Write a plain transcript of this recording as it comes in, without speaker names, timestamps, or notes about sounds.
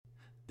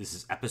This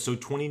is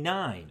episode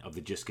 29 of the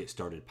Just Get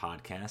Started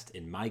podcast,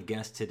 and my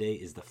guest today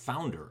is the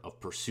founder of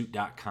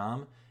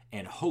Pursuit.com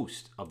and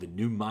host of the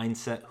new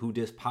Mindset Who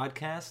Dis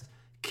podcast,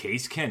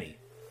 Case Kenny.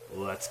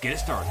 Let's get it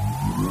started.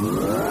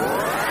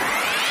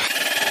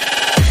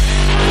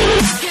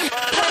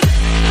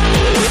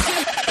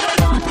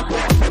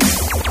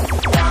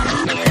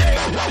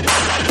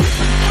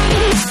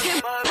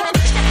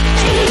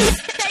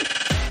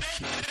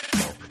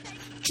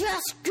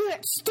 Just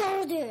get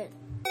started.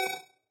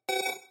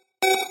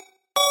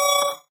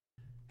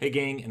 Hey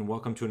gang, and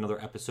welcome to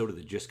another episode of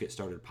the Just Get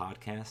Started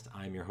podcast.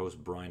 I'm your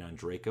host, Brian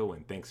Andreyko,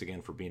 and thanks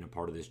again for being a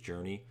part of this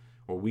journey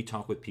where we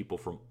talk with people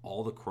from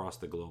all across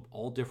the globe,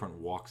 all different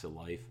walks of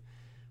life,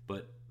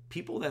 but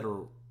people that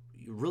are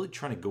really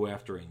trying to go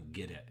after and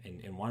get it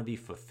and want to be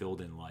fulfilled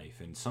in life.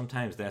 And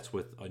sometimes that's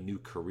with a new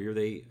career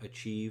they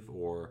achieve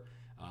or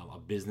a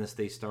business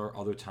they start.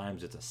 Other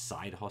times it's a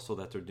side hustle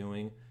that they're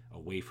doing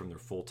away from their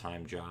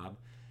full-time job.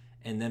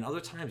 And then other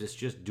times it's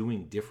just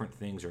doing different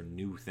things or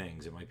new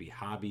things. It might be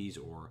hobbies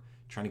or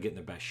trying to get in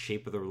the best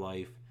shape of their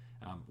life,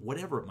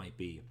 whatever it might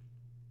be.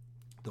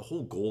 The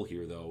whole goal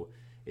here, though,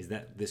 is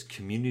that this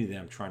community that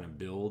I'm trying to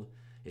build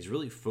is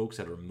really folks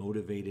that are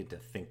motivated to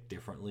think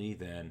differently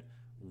than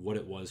what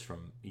it was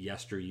from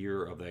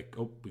yesteryear of like,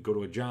 oh, we go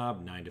to a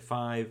job, 9 to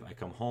 5, I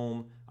come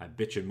home, I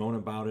bitch and moan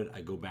about it, I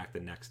go back the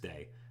next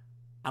day.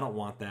 I don't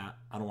want that.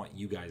 I don't want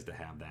you guys to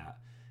have that.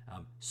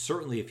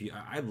 Certainly,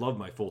 I love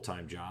my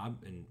full-time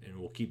job and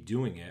will keep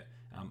doing it.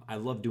 I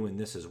love doing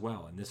this as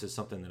well, and this is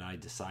something that I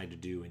decide to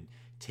do and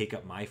take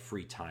up my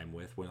free time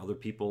with. When other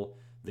people,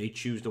 they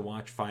choose to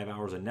watch 5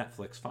 hours of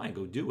Netflix, fine,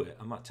 go do it.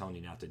 I'm not telling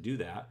you not to do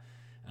that.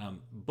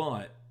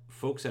 But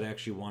folks that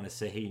actually want to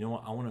say, hey, you know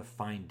what, I want to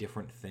find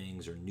different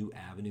things or new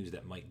avenues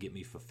that might get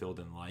me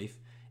fulfilled in life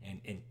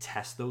and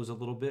test those a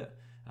little bit.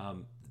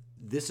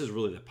 This is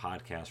really the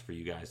podcast for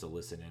you guys to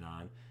listen in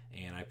on.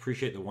 And I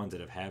appreciate the ones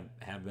that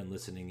have been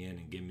listening in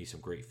and giving me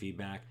some great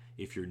feedback.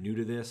 If you're new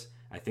to this,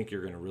 I think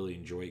you're going to really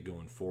enjoy it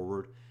going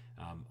forward.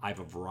 I have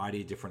a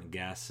variety of different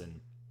guests,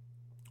 and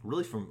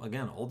really from,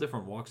 again, all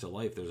different walks of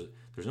life.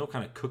 There's no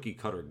kind of cookie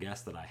cutter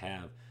guests that I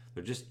have.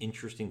 They're just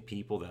interesting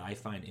people that I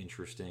find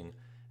interesting,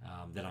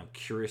 that I'm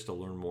curious to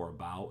learn more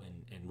about,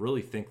 and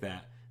really think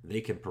that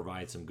they can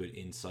provide some good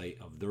insight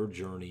of their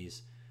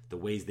journeys, the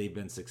ways they've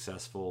been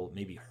successful,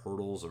 maybe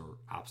hurdles or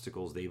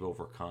obstacles they've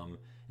overcome,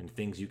 and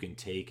things you can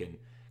take and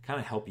kind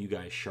of help you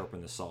guys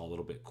sharpen the saw a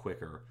little bit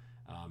quicker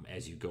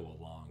as you go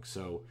along.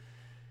 So,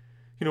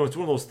 it's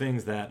one of those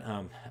things that,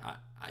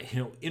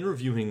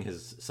 interviewing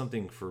is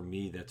something for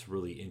me that's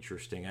really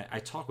interesting. I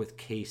talked with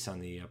Case on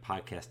the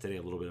podcast today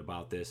a little bit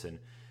about this, and,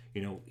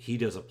 he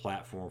does a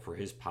platform for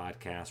his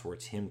podcast where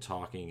it's him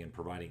talking and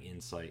providing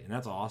insight, and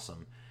that's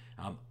awesome.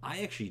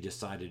 I actually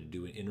decided to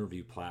do an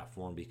interview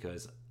platform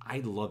because I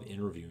love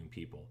interviewing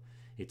people.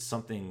 It's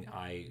something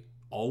I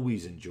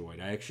always enjoyed.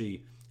 I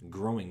actually,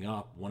 growing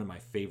up, one of my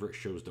favorite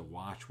shows to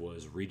watch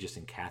was Regis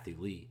and Kathy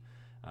Lee.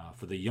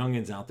 For the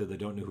youngins out there that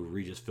don't know who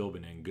Regis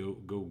Philbin is,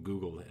 go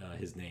Google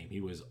his name. He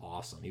was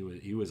awesome.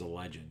 He was a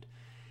legend.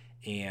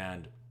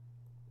 And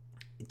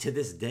to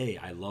this day,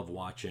 I love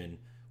watching,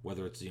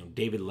 whether it's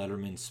David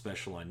Letterman's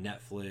special on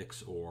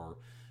Netflix or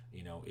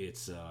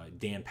it's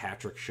Dan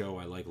Patrick's show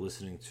I like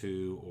listening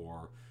to,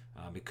 or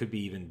it could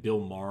be even Bill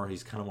Maher.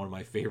 He's kind of one of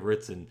my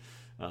favorites, and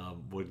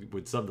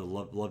would someday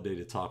love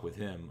to talk with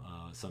him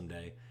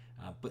someday.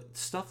 But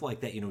stuff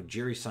like that,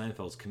 Jerry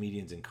Seinfeld's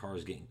Comedians in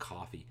Cars Getting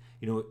Coffee.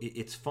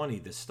 It's funny,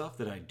 the stuff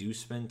that I do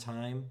spend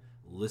time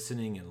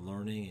listening and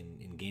learning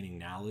and gaining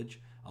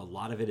knowledge, a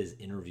lot of it is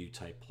interview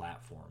type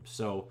platforms.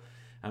 So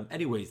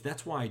anyways,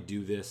 that's why I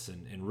do this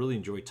and really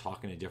enjoy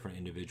talking to different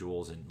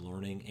individuals and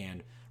learning,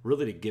 and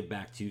really to give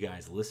back to you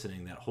guys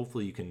listening, that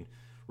hopefully you can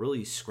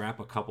really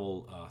scrap a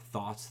couple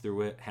thoughts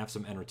through it, have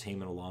some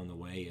entertainment along the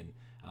way, and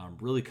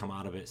really come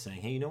out of it saying,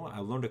 hey, you know what, I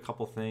learned a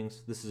couple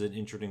things. This is an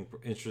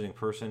interesting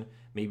person.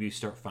 Maybe you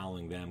start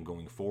following them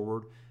going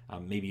forward.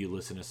 Maybe you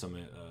listen to some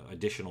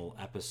additional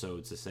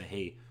episodes to say,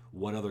 hey,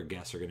 what other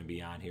guests are going to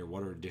be on here?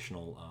 What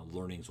additional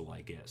learnings will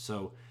I get?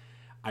 So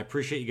I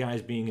appreciate you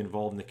guys being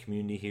involved in the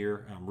community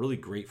here. I'm really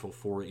grateful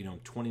for it.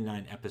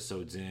 29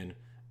 episodes in.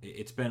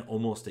 It's been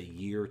almost a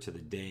year to the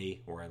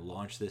day where I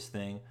launched this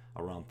thing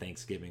around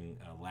Thanksgiving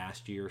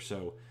last year.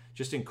 So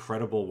just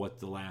incredible what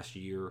the last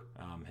year,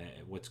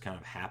 what's kind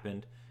of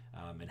happened,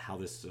 and how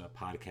this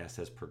podcast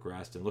has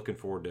progressed, and looking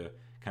forward to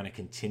kind of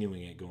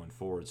continuing it going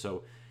forward.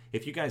 So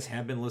if you guys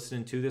have been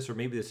listening to this, or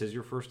maybe this is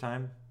your first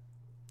time,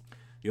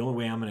 the only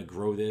way I'm going to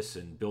grow this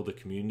and build a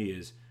community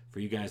is for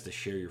you guys to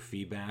share your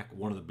feedback.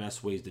 One of the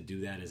best ways to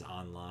do that is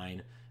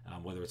online,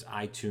 whether it's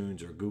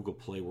iTunes or Google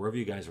Play, wherever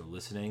you guys are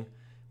listening.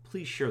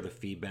 Please share the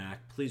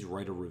feedback. Please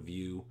write a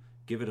review.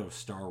 Give it a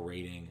star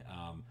rating.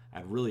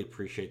 I'd really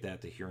appreciate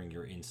that, to hearing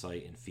your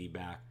insight and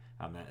feedback.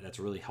 That's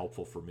really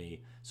helpful for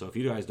me. So if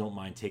you guys don't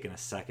mind taking a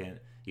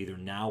second, either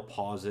now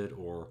pause it,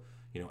 or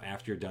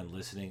after you're done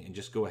listening, and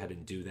just go ahead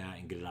and do that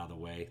and get it out of the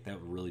way, that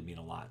would really mean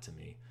a lot to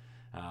me.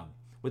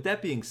 With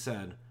that being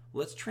said,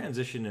 let's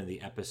transition into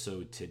the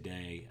episode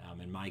today.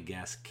 And my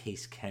guest,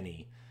 Case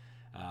Kenny.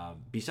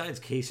 Besides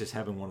Case just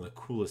having one of the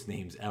coolest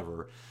names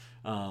ever,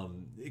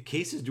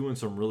 Case is doing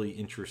some really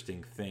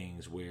interesting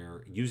things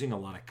where using a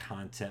lot of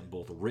content,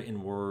 both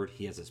written word,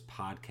 he has his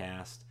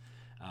podcast,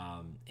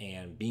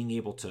 and being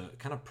able to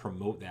kind of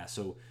promote that.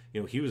 So,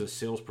 he was a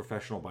sales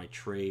professional by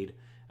trade,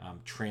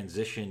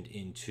 transitioned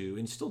into,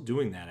 and still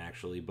doing that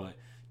actually, but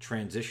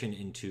transitioned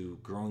into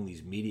growing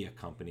these media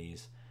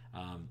companies.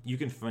 You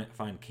can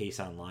find Case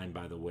online,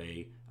 by the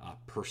way.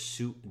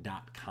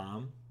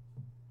 Pursuit.com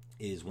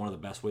is one of the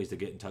best ways to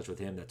get in touch with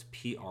him. That's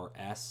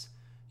PRSUIT.com.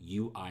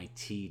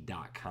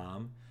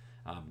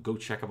 Go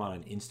check him out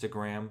on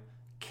Instagram,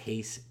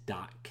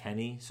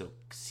 case.kenny. So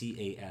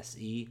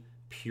CASE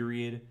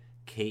period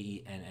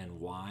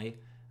KENNY.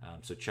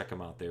 So check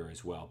him out there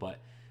as well.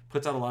 But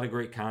puts out a lot of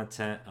great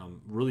content,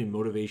 really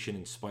motivation,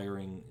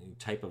 inspiring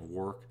type of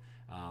work.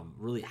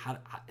 Really how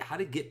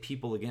to get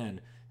people,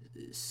 again,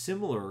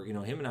 similar.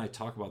 Him and I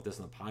talk about this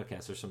in the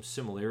podcast. There's some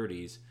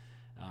similarities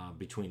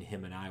between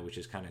him and I, which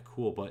is kind of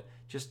cool. But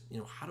just,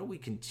 how do we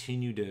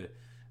continue to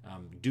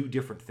do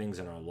different things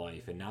in our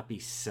life and not be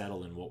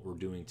settled in what we're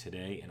doing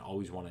today and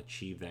always want to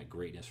achieve that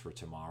greatness for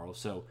tomorrow?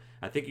 So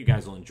I think you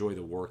guys will enjoy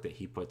the work that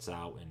he puts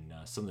out and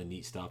some of the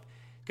neat stuff.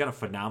 Got a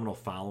phenomenal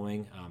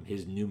following.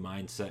 His New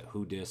Mindset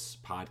Who Dis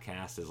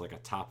podcast is like a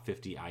top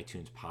 50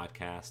 iTunes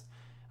podcast.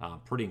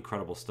 Pretty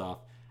incredible stuff.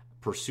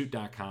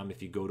 Pursuit.com,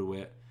 if you go to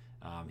it,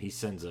 he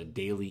sends a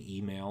daily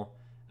email.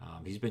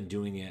 He's been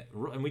doing it,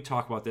 and we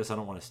talk about this. I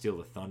don't want to steal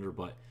the thunder,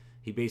 but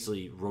he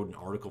basically wrote an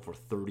article for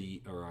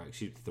 30.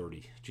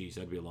 Geez,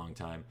 that'd be a long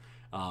time.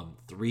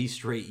 3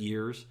 straight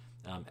years,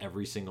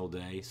 every single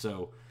day.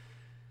 So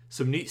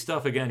some neat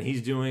stuff, again,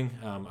 he's doing.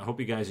 I hope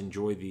you guys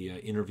enjoy the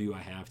interview I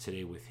have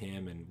today with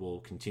him, and we'll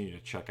continue to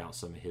check out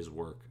some of his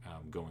work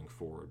going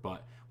forward.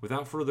 But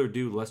without further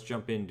ado, let's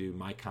jump into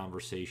my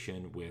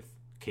conversation with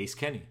Case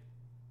Kenny.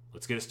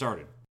 Let's get it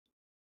started.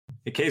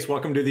 Hey, Case,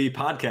 welcome to the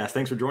podcast.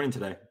 Thanks for joining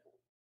today.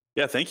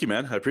 Yeah, thank you,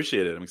 man. I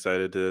appreciate it. I'm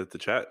excited to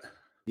chat.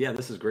 Yeah,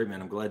 this is great,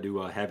 man. I'm glad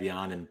to have you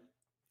on and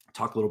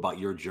talk a little about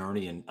your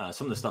journey and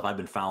some of the stuff I've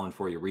been following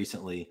for you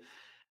recently.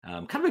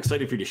 I'm kind of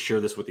excited for you to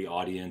share this with the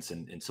audience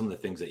and some of the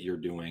things that you're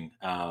doing.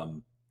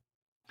 One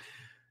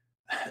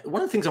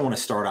of the things I want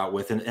to start out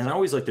with, and I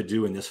always like to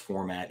do in this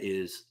format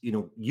is,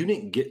 you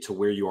didn't get to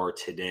where you are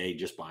today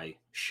just by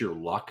sheer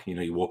luck.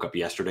 You woke up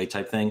yesterday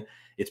type thing.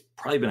 It's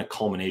probably been a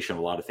culmination of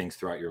a lot of things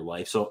throughout your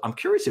life. So I'm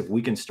curious if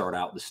we can start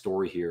out the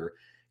story here.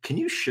 Can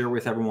you share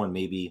with everyone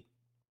maybe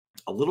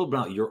a little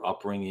about your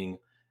upbringing,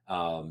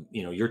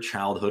 your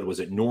childhood? Was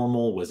it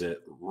normal? Was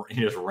it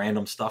just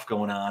random stuff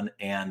going on?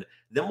 And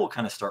then we'll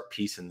kind of start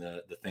piecing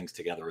the things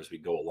together as we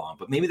go along.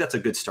 But maybe that's a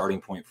good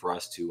starting point for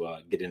us to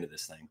get into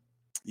this thing.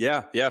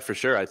 Yeah, for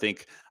sure. I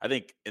think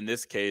in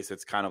this case,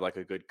 it's kind of like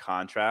a good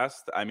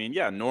contrast. I mean,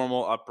 yeah,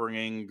 normal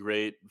upbringing,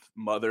 great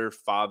mother,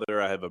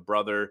 father. I have a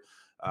brother,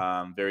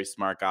 very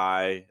smart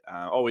guy.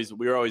 We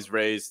were always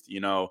raised,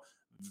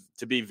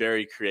 to be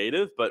very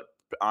creative, but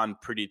on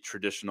pretty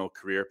traditional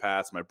career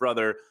paths. My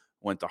brother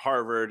went to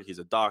Harvard. He's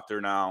a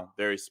doctor now,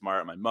 very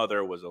smart. My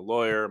mother was a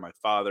lawyer. My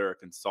father, a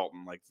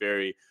consultant, like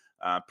very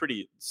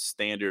pretty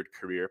standard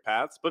career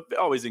paths, but they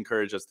always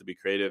encouraged us to be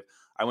creative.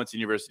 I went to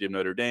University of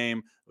Notre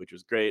Dame, which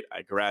was great.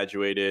 I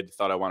graduated,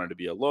 thought I wanted to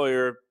be a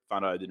lawyer,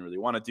 found out I didn't really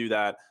want to do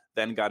that.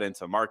 Then got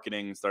into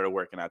marketing, started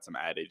working at some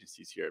ad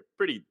agencies here.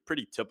 Pretty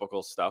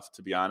typical stuff,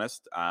 to be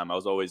honest. I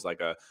was always like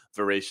a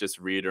voracious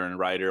reader and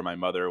writer. My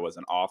mother was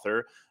an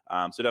author,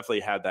 so definitely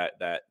had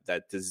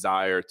that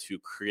desire to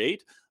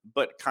create,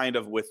 but kind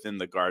of within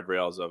the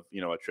guardrails of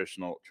a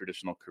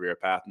traditional career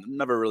path.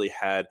 Never really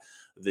had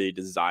the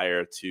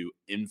desire to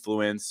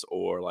influence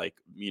or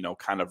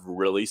kind of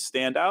really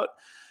stand out.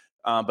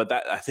 But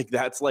I think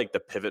that's like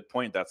the pivot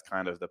point. That's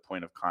kind of the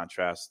point of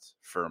contrast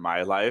for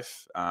my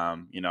life. I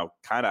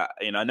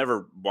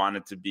never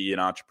wanted to be an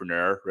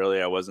entrepreneur. Really,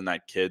 I wasn't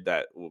that kid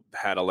that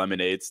had a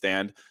lemonade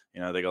stand.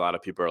 I think a lot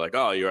of people are like,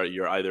 "Oh,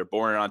 you're either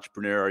born an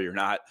entrepreneur or you're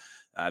not."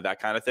 That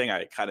kind of thing.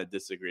 I kind of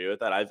disagree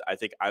with that. I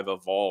think I've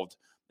evolved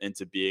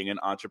into being an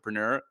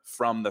entrepreneur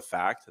from the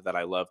fact that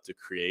I love to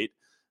create.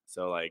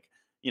 So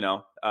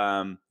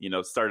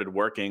started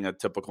working a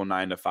typical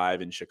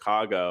 9-to-5 in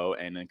Chicago,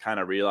 and then kind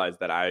of realized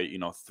that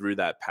through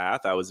that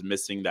path, I was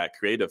missing that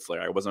creative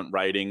flair. I wasn't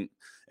writing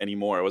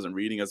anymore. I wasn't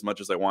reading as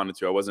much as I wanted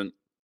to. I wasn't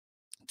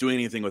doing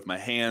anything with my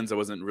hands. I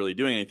wasn't really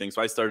doing anything.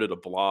 So I started a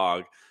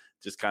blog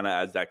just kind of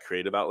as that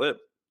creative outlet.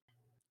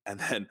 And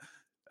then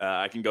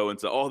I can go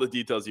into all the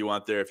details you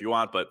want there if you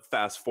want, but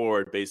fast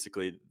forward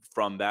basically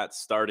from that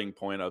starting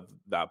point of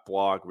that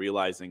blog,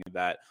 realizing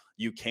that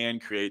you can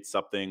create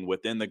something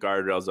within the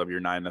guardrails of your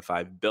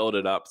 9-to-5, build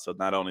it up. So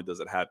not only does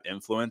it have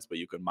influence, but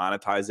you can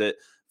monetize it.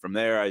 From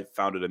there, I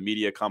founded a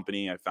media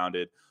company. I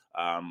founded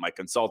my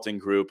consulting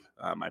group,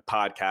 my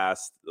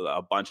podcast,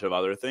 a bunch of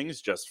other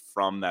things, just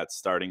from that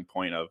starting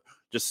point of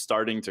just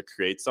starting to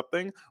create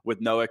something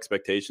with no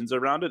expectations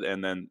around it.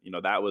 And then,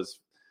 that was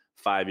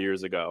 5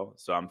 years ago.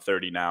 So I'm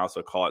 30 now.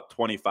 So call it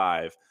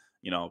 25.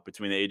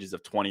 between the ages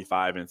of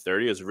 25 and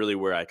 30 is really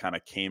where I kind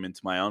of came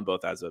into my own,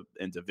 both as an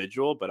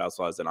individual, but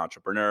also as an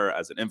entrepreneur,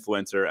 as an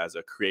influencer, as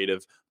a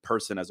creative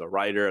person, as a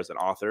writer, as an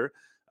author.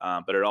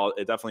 But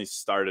it definitely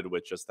started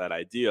with just that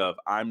idea of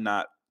I'm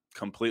not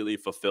completely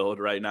fulfilled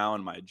right now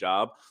in my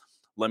job.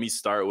 Let me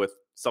start with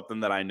something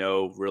that I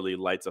know really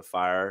lights a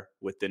fire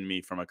within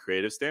me from a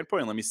creative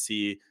standpoint. And let me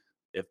see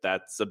if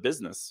that's a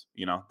business.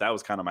 That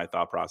was kind of my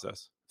thought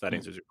process. If that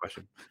answers your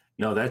question.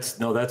 No,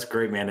 that's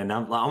great, man. And I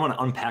want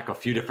to unpack a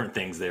few different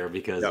things there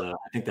because Yep.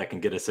 I think that can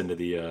get us into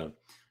the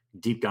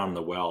deep down in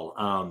the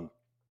well.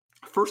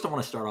 First, I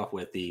want to start off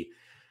with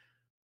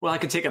I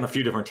can take on a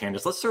few different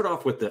tangents. Let's start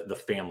off with the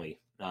family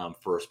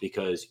first,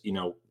 because,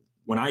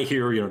 when I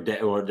hear,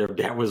 their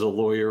dad was a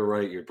lawyer,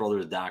 right? Your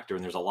brother's a doctor,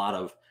 and there's a lot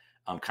of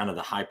kind of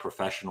the high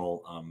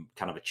professional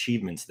kind of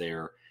achievements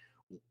there.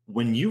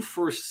 When you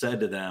first said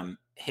to them,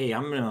 hey, I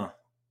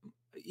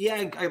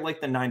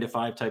like the 9 to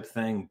 5 type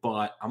thing,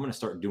 but I'm going to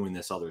start doing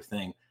this other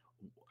thing.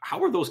 How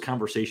were those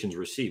conversations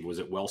received? Was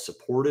it well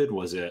supported?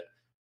 Was it,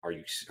 are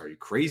you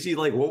crazy?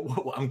 Like,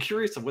 what I'm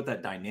curious of what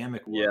that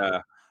dynamic was.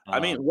 Yeah. I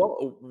mean,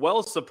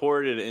 well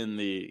supported in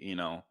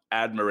the,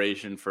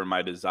 admiration for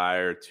my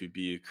desire to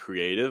be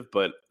creative,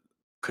 but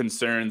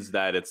concerns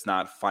that it's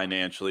not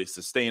financially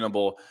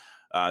sustainable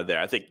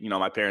there. I think,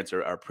 my parents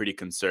are pretty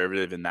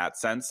conservative in that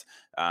sense.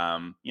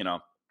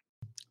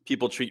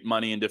 People treat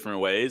money in different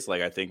ways.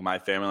 Like I think my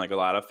family, like a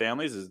lot of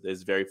families,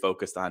 is very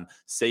focused on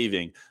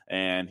saving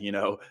and,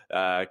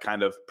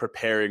 kind of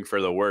preparing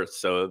for the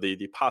worst. So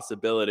the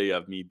possibility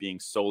of me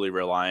being solely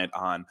reliant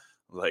on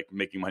like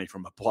making money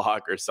from a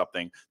blog or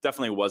something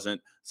definitely wasn't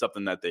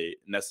something that they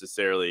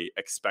necessarily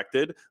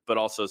expected, but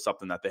also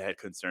something that they had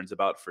concerns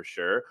about for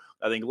sure.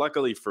 I think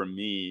luckily for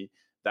me,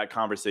 that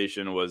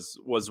conversation was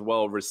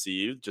well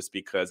received just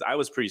because I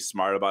was pretty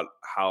smart about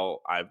how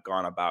I've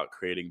gone about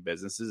creating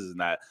businesses, and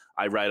that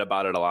I write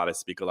about it a lot. I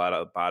speak a lot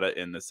about it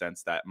in the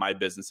sense that my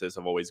businesses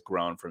have always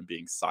grown from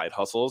being side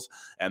hustles,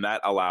 and that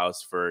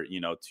allows for,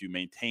 to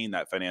maintain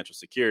that financial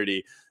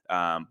security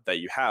that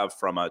you have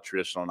from a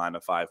traditional 9 to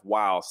 5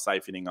 while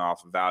siphoning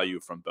off value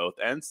from both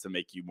ends to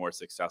make you more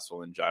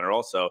successful in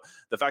general. So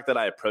the fact that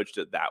I approached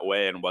it that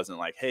way and wasn't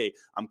like, hey,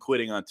 I'm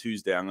quitting on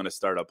Tuesday, I'm going to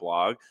start a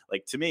blog.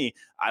 Like, to me,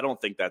 I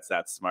don't think that's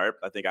that smart.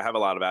 I think I have a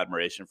lot of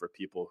admiration for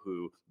people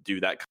who do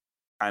that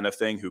kind of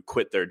thing, who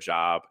quit their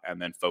job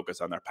and then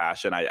focus on their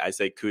passion. I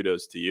say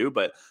kudos to you,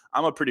 but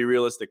I'm a pretty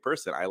realistic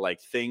person. I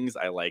like things.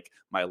 I like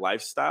my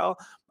lifestyle.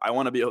 I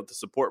want to be able to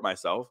support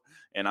myself,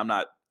 and I'm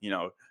not,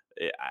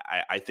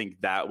 I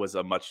think that was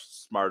a much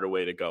smarter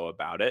way to go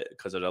about it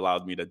because it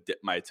allowed me to dip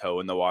my toe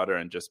in the water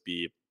and just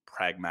be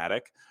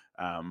pragmatic.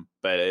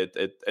 But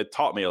it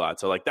taught me a lot.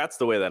 So like, that's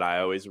the way that I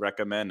always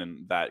recommend.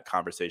 And that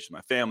conversation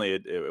with my family,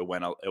 it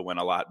went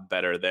a lot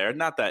better there.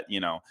 Not that,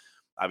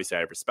 obviously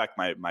I respect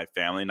my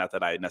family, not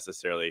that I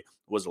necessarily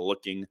was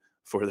looking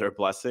for their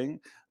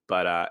blessing,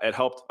 but it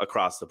helped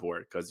across the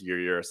board because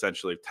you're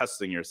essentially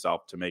testing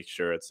yourself to make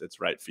sure it's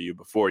right for you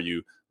before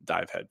you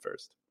dive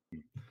headfirst.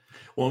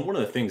 Well, and one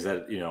of the things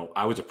that,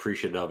 I was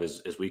appreciative of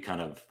is we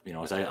kind of,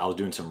 as I was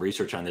doing some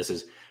research on this,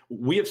 is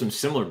we have some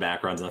similar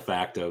backgrounds in the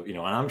fact of, and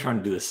I'm trying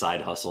to do this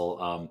side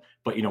hustle.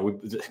 But,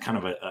 we kind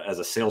of as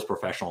a sales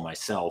professional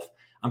myself,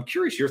 I'm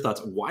curious your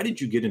thoughts. Why did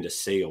you get into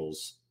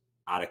sales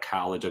out of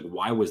college? Like,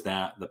 why was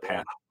that the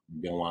path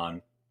to go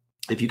on?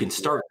 If you can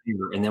start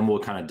here, and then we'll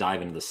kind of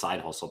dive into the side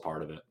hustle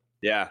part of it.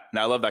 Yeah, no,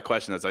 I love that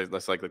question.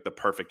 That's like the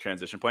perfect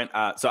transition point.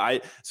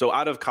 So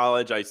out of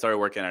college, I started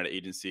working at an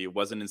agency.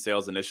 Wasn't in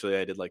sales initially.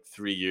 I did like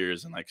 3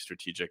 years in like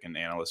strategic and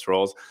analyst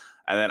roles,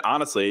 and then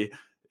honestly,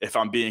 if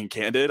I'm being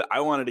candid, I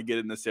wanted to get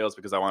into sales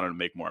because I wanted to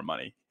make more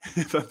money.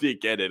 If I'm being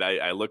candid,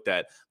 I looked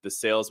at the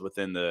sales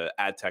within the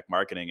ad tech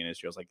marketing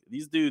industry. I was like,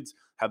 these dudes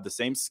have the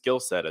same skill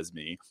set as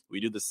me. We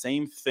do the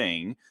same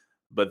thing,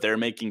 but they're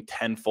making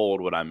tenfold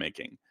what I'm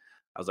making.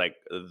 I was like,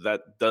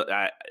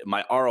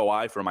 my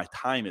ROI for my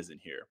time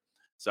isn't here.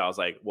 So I was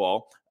like,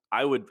 well,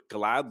 I would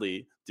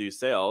gladly do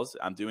sales.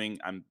 I'm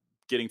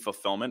getting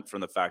fulfillment from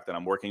the fact that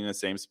I'm working in the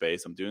same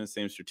space. I'm doing the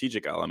same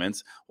strategic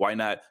elements. Why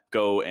not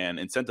go and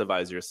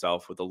incentivize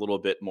yourself with a little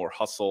bit more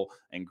hustle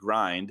and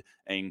grind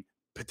and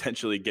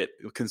potentially get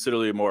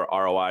considerably more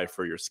ROI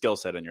for your skill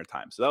set and your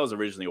time? So that was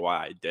originally why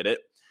I did it.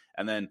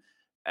 And then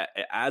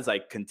as I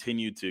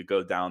continued to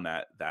go down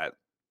that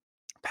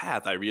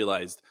path, I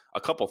realized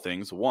a couple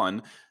things.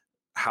 One,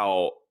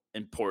 how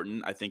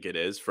important I think it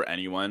is for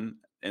anyone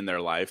in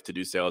their life to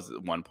do sales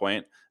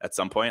at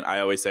some point. I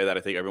always say that I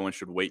think everyone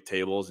should wait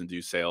tables and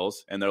do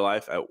sales in their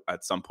life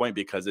at some point,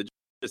 because it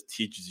just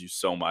teaches you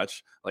so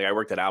much. Like, I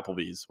worked at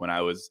Applebee's when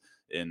I was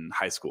in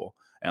high school,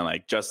 and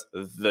like just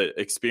the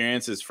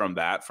experiences from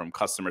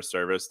customer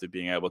service to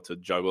being able to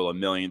juggle a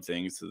million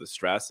things to the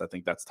stress, I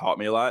think that's taught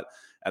me a lot.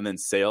 And then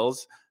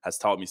sales has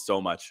taught me so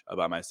much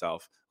about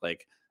myself.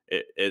 Like,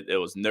 it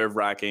was nerve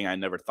wracking. I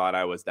never thought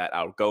I was that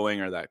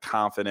outgoing or that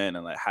confident,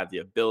 and I had the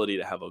ability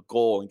to have a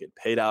goal and get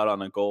paid out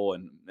on a goal.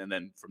 And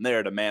then from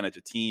there to manage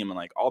a team and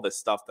like all this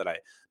stuff that I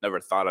never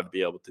thought I'd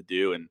be able to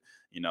do. And,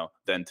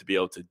 then to be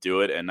able to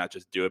do it and not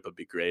just do it, but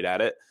be great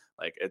at it.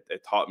 Like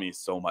it taught me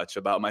so much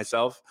about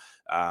myself.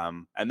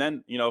 And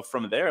then,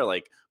 from there,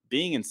 like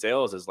being in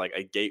sales is like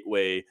a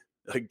gateway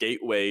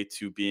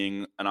to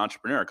being an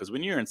entrepreneur. Because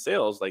when you're in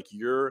sales, like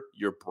you're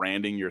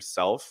branding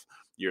yourself,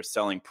 you're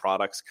selling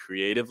products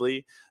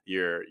creatively,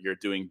 you're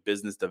doing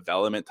business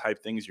development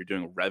type things, you're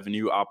doing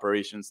revenue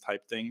operations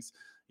type things.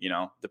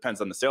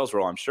 Depends on the sales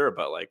role, I'm sure,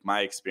 but like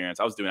my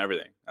experience, I was doing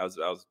everything.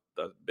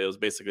 It was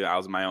basically, I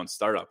was my own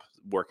startup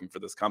working for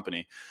this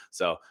company.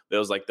 So it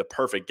was like the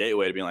perfect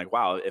gateway to being like,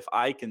 wow, if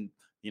I can,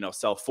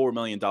 sell $4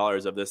 million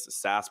of this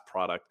SaaS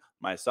product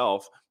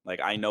myself, like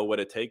I know what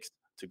it takes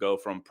to go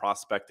from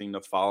prospecting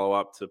to follow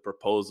up to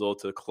proposal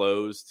to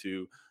close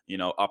to,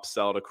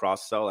 upsell to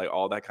cross sell, like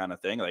all that kind of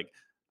thing. Like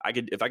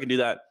if I could do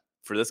that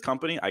for this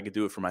company, I could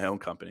do it for my own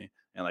company.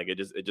 And like,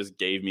 it just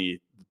gave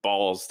me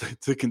balls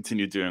to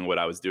continue doing what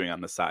I was doing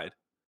on the side.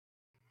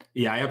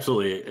 Yeah, I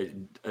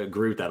absolutely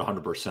agree with that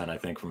 100%. I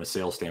think from a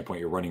sales standpoint,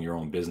 you're running your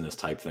own business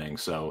type thing.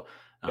 So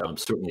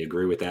certainly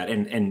agree with that.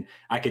 And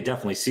I could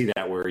definitely see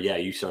that where, yeah,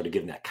 you started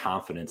giving that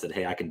confidence that,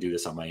 hey, I can do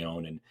this on my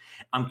own. And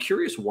I'm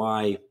curious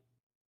why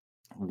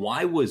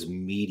was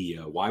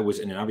media,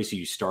 and obviously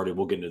you started,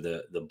 we'll get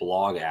into the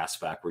blog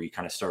aspect where you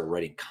kind of started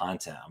writing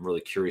content. I'm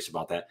really curious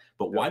about that.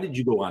 But why did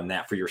you go on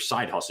that for your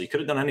side hustle? You could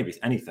have done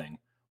anything.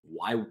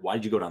 Why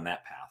did you go down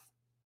that path?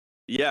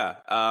 Yeah,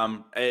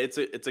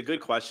 it's a good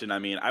question. I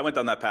mean, I went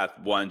down that path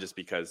just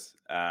because,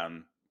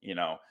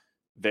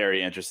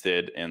 very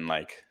interested in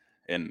like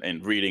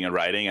in reading and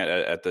writing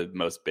at the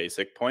most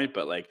basic point.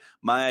 But like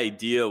my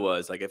idea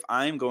was like, if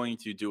I'm going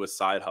to do a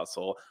side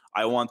hustle,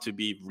 I want to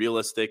be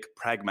realistic,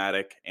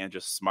 pragmatic, and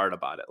just smart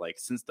about it. Like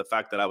since the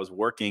fact that I was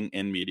working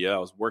in media, I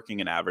was working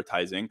in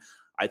advertising,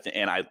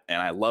 and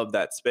I love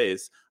that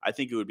space. I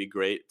think it would be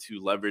great to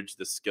leverage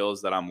the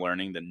skills that I'm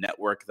learning, the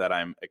network that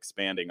I'm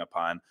expanding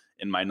upon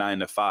in my 9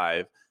 to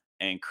 5,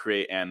 and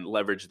create and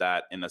leverage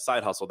that in a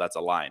side hustle that's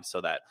aligned,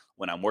 so that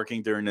when I'm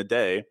working during the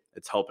day,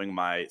 it's helping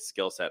my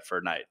skill set for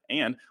night,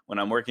 and when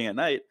I'm working at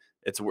night,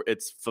 it's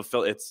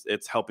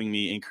helping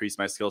me increase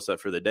my skill set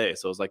for the day.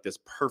 So it's like this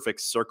perfect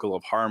circle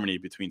of harmony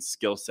between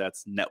skill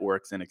sets,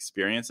 networks, and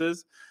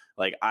experiences.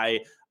 Like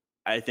I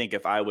think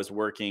if I was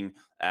working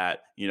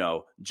at,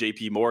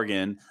 JP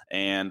Morgan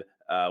and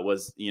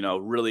was,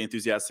 really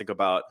enthusiastic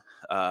about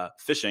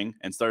fishing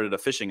and started a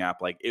fishing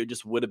app, like it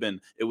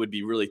would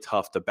be really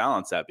tough to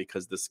balance that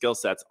because the skill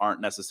sets aren't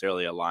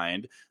necessarily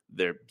aligned.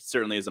 There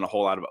certainly isn't a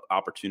whole lot of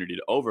opportunity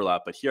to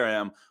overlap, but here I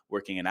am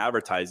working in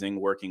advertising,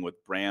 working with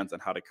brands on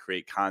how to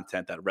create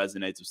content that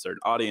resonates with certain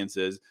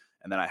audiences.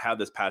 And then I have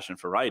this passion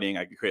for writing.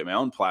 I can create my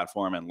own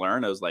platform and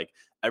learn. It was like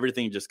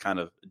everything just kind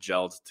of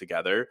gelled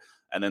together.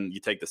 And then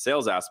you take the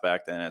sales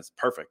aspect and it's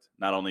perfect.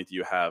 Not only do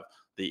you have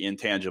the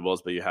intangibles,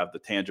 but you have the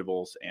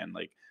tangibles, and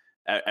like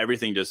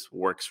everything just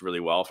works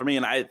really well for me.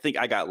 And I think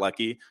I got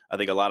lucky. I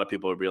think a lot of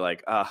people would be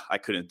like, I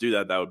couldn't do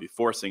that. That would be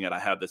forcing it. I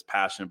have this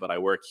passion, but I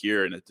work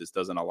here and it just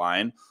doesn't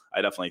align.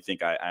 I definitely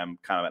think I'm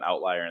kind of an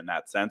outlier in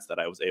that sense, that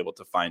I was able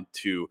to find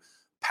two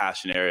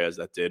passion areas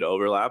that did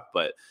overlap.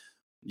 But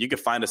you could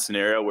find a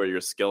scenario where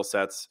your skill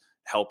sets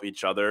help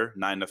each other,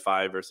 9 to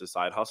 5 versus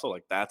side hustle.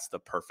 Like that's the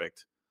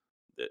perfect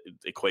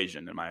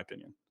equation, in my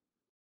opinion.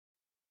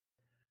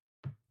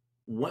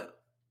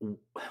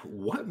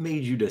 What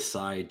made you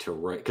decide to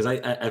write? Because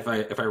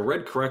if I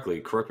read correctly,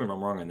 correct me if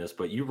I'm wrong on this,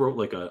 but you wrote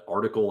like an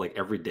article like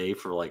every day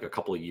for like a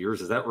couple of years.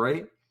 Is that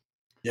right?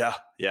 Yeah.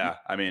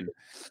 I mean,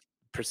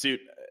 Pursuit.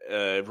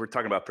 If we're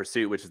talking about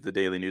Pursuit, which is the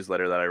daily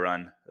newsletter that I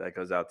run, that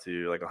goes out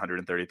to like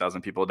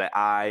 130,000 people. That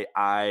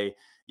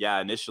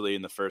initially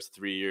in the first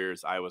 3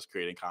 years, I was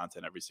creating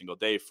content every single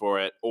day for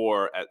it,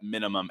 or at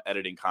minimum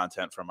editing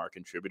content from our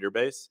contributor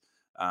base.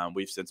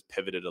 We've since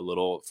pivoted a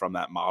little from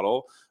that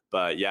model,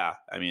 but yeah,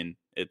 I mean,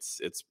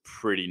 it's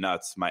pretty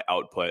nuts. My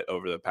output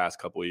over the past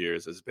couple of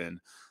years has been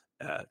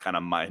kind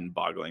of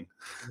mind-boggling.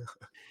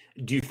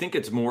 Do you think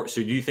it's more?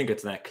 So do you think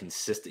it's that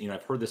consistent?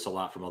 I've heard this a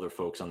lot from other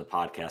folks on the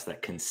podcast,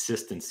 that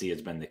consistency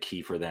has been the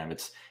key for them.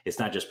 It's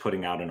not just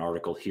putting out an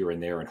article here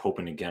and there and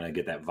hoping again to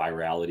get that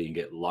virality and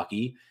get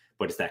lucky,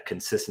 but it's that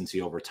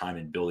consistency over time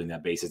and building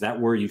that base. Is that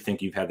where you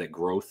think you've had that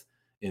growth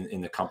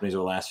in the companies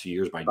over the last few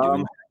years by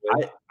doing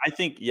that? I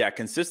think, yeah,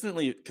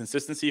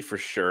 consistency for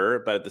sure.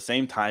 But at the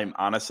same time,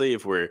 honestly,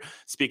 if we're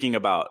speaking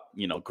about,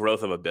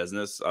 growth of a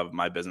business, of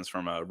my business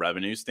from a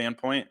revenue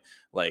standpoint,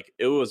 like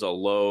it was a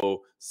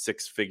low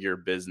 6-figure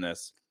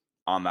business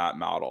on that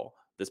model.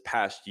 This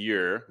past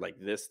year, like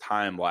this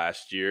time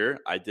last year,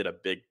 I did a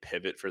big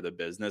pivot for the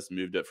business,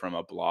 moved it from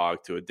a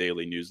blog to a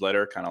daily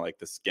newsletter, kind of like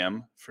the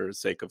Skim for the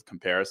sake of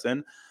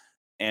comparison.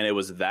 And it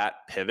was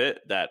that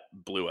pivot that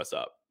blew us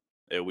up.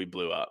 We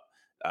blew up.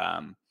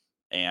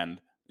 And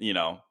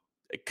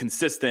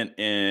consistent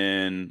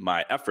in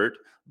my effort,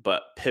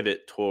 but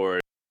pivot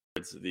towards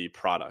the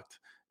product.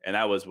 And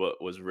that was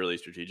what was really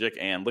strategic.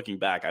 And looking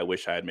back, I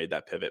wish I had made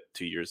that pivot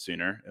 2 years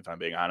sooner, if I'm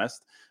being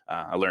honest.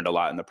 I learned a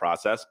lot in the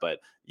process, but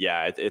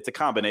yeah, it's a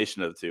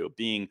combination of the two,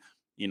 being,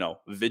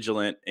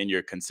 vigilant in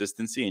your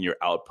consistency and your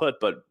output,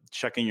 but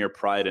checking your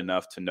pride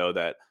enough to know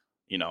that,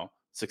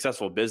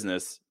 successful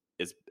business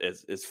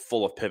is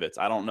full of pivots.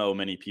 I don't know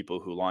many people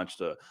who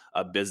launched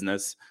a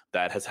business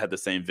that has had the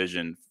same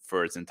vision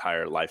for its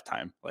entire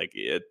lifetime. Like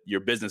your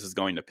business is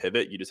going to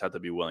pivot. You just have to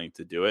be willing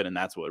to do it. And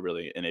that's what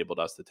really enabled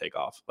us to take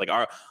off. Like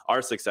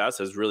our success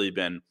has really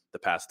been the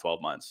past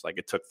 12 months. Like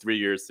it took 3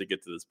 years to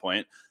get to this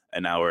point,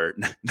 and now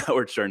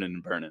we're churning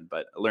and burning.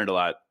 But I learned a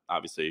lot,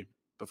 obviously,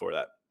 before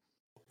that.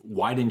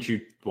 Why didn't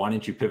you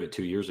pivot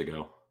 2 years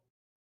ago?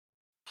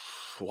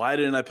 Why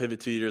didn't I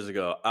pivot 2 years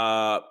ago?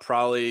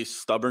 Probably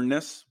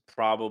stubbornness.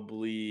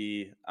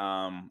 Probably,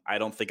 I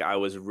don't think I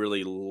was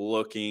really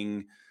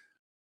looking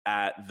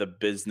at the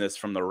business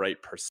from the right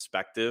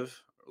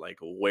perspective. Like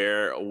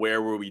where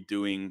were we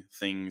doing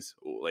things?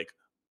 Like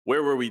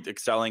where were we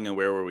excelling and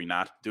where were we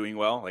not doing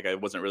well? Like I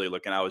wasn't really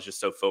looking. I was just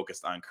so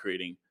focused on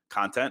creating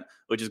content,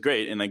 which is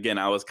great. And again,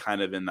 I was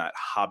kind of in that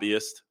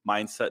hobbyist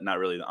mindset, not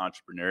really the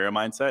entrepreneurial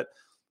mindset.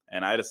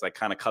 And I just like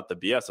kind of cut the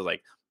BS. I was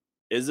like,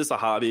 is this a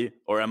hobby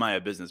or am I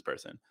a business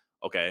person?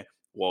 Okay,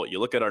 well, you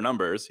look at our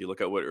numbers, you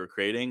look at what we're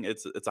creating,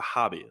 it's a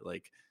hobby.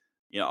 Like,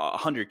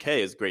 100K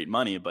is great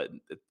money, but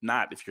it's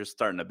not if you're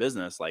starting a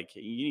business. Like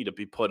you need to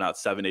be putting out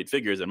 7-8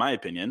 figures, in my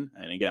opinion.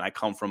 And again, I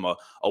come from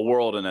a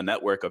world and a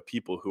network of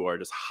people who are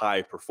just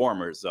high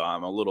performers. So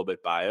I'm a little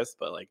bit biased,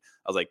 but like,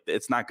 I was like,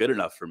 it's not good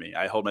enough for me.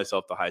 I hold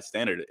myself to a high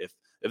standard. If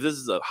this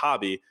is a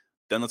hobby,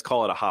 then let's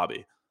call it a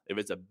hobby. If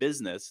it's a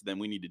business, then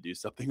we need to do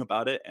something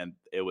about it. And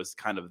it was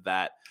kind of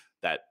that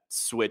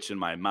switch in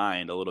my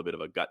mind, a little bit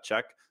of a gut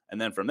check. And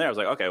then from there, I was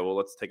like, okay, well,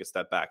 let's take a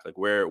step back. Like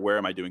where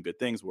am I doing good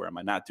things? Where am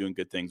I not doing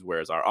good things?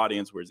 Where's our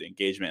audience? Where's the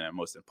engagement? And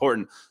most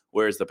important,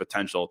 where's the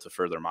potential to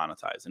further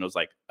monetize? And it was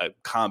like a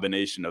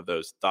combination of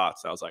those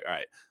thoughts. I was like, all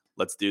right,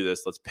 let's do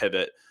this. Let's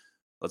pivot.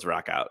 Let's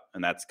rock out.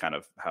 And that's kind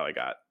of how I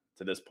got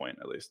to this point,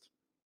 at least.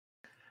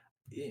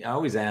 I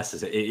always ask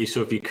this.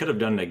 So if you could have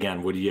done it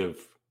again, would you have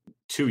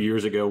 2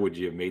 years ago, would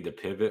you have made the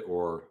pivot,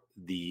 or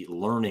the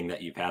learning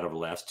that you've had over the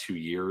last 2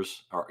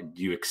 years, or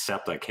do you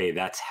accept like, hey,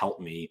 that's helped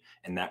me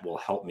and that will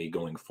help me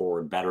going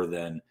forward better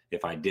than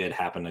if I did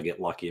happen to get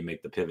lucky and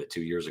make the pivot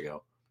 2 years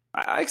ago?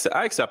 I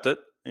accept it.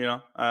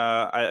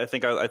 I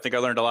think I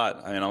learned a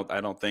lot. I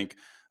don't think,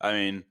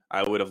 I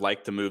would have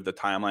liked to move the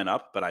timeline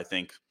up, but I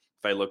think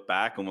if I look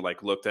back and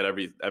looked at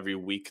every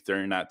week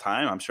during that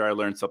time, I'm sure I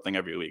learned something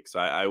every week. So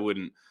I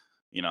wouldn't,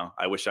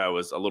 I wish I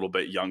was a little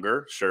bit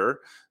younger, sure.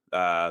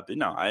 But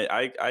no,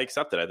 I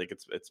accept it. I think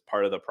it's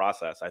part of the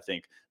process. I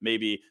think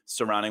maybe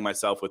surrounding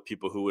myself with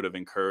people who would have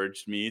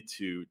encouraged me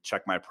to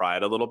check my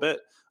pride a little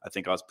bit. I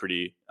think I was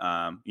pretty,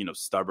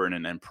 stubborn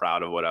and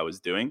proud of what I was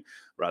doing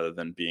rather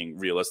than being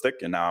realistic.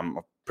 And now I'm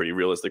a pretty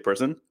realistic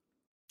person.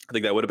 I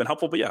think that would have been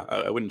helpful, but yeah,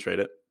 I wouldn't trade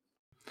it.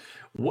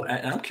 Well,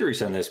 I'm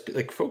curious on this,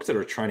 like folks that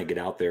are trying to get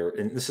out there,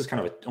 and this is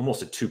kind of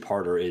almost a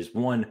two-parter, is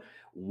one,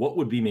 what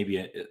would be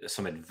maybe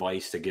some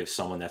advice to give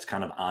someone that's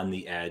kind of on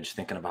the edge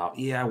thinking about,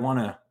 I want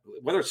to,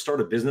 whether it's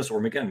start a business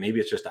or again, maybe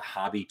it's just a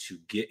hobby to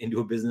get into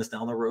a business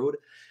down the road,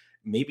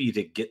 maybe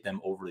to get them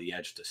over the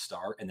edge to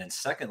start. And then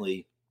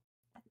secondly,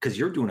 because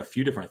you're doing a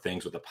few different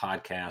things with the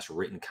podcast,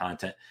 written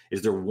content,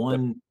 is there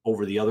one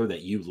over the other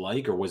that you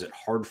like, or was it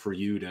hard for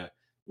you to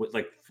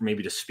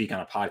maybe to speak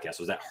on a podcast?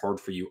 Was that hard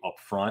for you up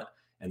front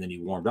and then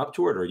you warmed up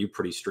to it, or are you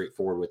pretty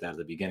straightforward with that at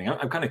the beginning?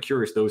 I'm kind of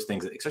curious those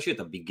things, especially at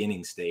the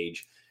beginning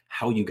stage,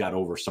 how you got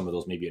over some of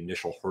those maybe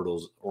initial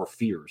hurdles or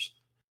fears.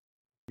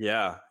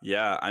 Yeah.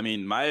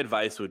 My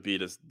advice would be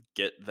to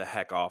get the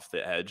heck off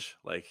the edge.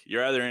 Like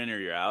you're either in or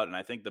you're out. And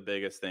I think the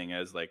biggest thing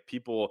is like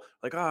people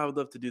like, oh, I would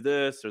love to do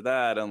this or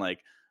that. And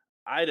like,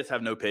 I just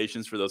have no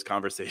patience for those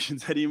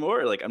conversations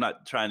anymore. Like, I'm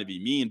not trying to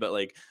be mean, but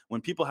like when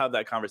people have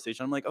that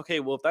conversation, I'm like, okay,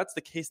 well, if that's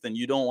the case, then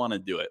you don't want to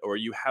do it, or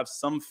you have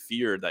some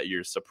fear that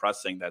you're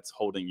suppressing that's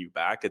holding you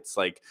back. It's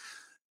like,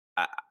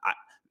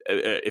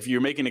 if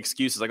you're making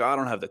excuses like, oh, I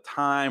don't have the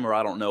time, or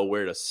I don't know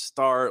where to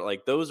start,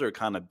 like those are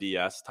kind of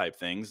BS type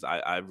things.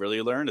 I've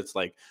really learned. It's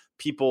like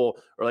people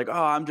are like,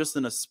 oh, I'm just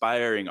an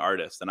aspiring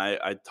artist. And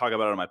I talk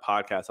about it on my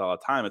podcast all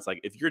the time. It's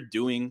like, if you're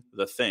doing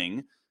the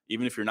thing,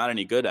 even if you're not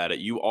any good at it,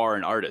 you are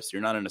an artist.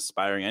 You're not an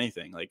aspiring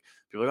anything. Like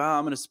people are like, oh,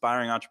 I'm an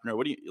aspiring entrepreneur.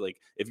 What do you like?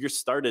 If you're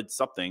started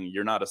something,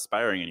 you're not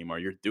aspiring anymore.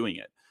 You're doing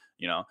it,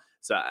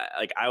 So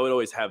I would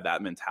always have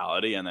that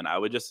mentality. And then I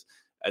would just,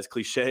 as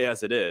cliche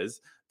as it is,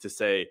 to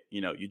say,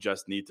 you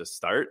just need to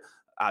start.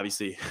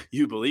 Obviously,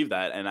 you believe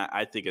that, and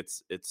I think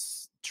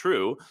it's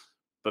true.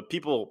 But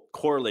people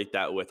correlate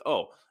that with,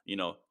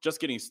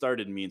 just getting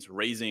started means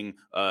raising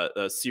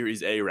a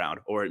Series A round,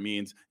 or it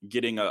means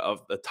getting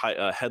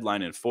a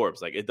headline in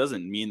Forbes. Like it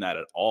doesn't mean that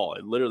at all.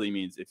 It literally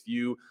means if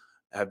you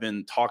have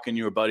been talking to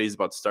your buddies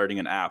about starting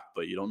an app,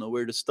 but you don't know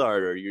where to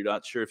start, or you're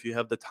not sure if you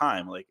have the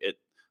time,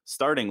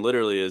 starting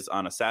literally is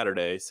on a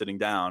Saturday, sitting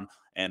down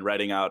and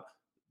writing out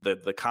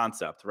the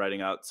concept,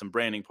 writing out some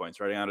branding points,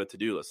 writing out a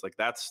to-do list. Like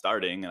that's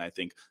starting. And I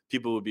think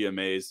people would be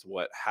amazed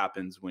what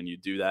happens when you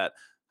do that,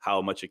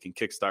 how much it can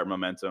kickstart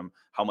momentum,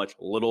 how much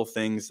little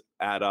things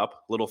add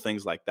up, little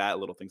things like that,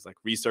 little things like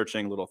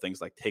researching, little things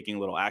like taking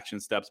little action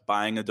steps,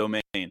 buying a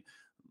domain,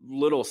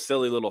 little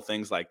silly little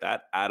things like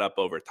that add up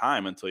over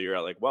time until you're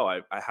at like, well,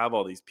 I have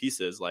all these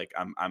pieces, like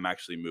I'm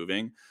actually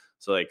moving.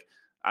 So like,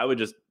 I would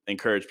just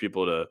encourage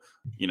people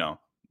to,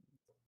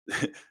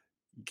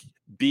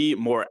 be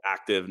more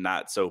active,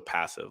 not so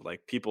passive.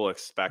 Like people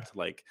expect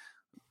like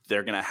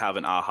they're going to have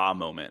an aha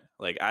moment.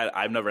 Like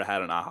I've never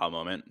had an aha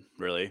moment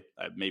really.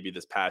 Maybe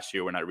this past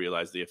year when I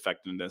realized the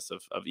effectiveness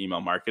of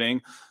email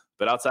marketing,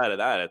 but outside of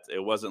that,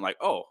 it wasn't like,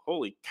 oh,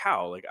 holy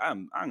cow, like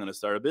I'm going to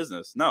start a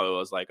business. No, it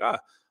was like,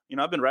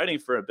 I've been writing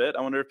for a bit.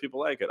 I wonder if people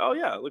like it. Oh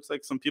yeah, it looks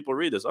like some people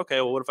read this. Okay,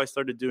 well, what if I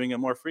started doing it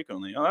more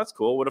frequently? Oh, that's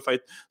cool. What if I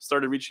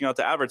started reaching out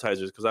to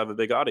advertisers because I have a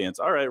big audience?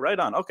 All right, right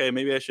on. Okay,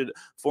 maybe I should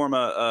form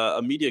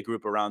a media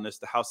group around this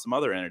to house some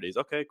other entities.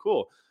 Okay,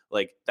 cool.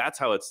 Like that's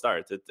how it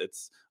starts.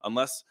 It's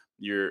unless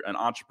you're an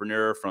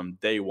entrepreneur from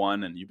day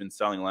one and you've been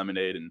selling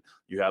lemonade and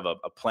you have a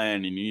plan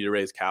and you need to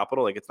raise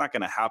capital, like it's not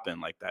going to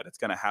happen like that. It's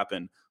going to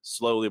happen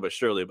slowly but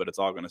surely, but it's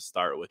all going to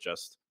start with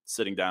just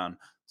sitting down,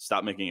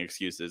 stop making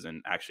excuses,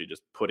 and actually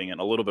just putting in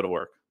a little bit of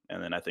work.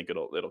 And then I think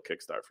it'll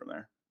kickstart from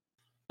there.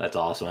 That's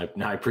awesome.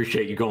 I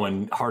appreciate you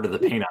going hard to the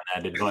paint on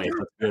that advice.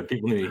 That's good.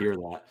 People need to hear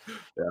that.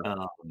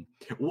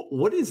 Yeah.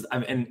 What is,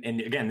 and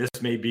again,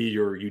 this may be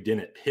you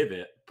didn't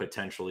pivot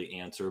potentially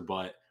answer,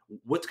 but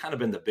what's kind of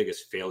been the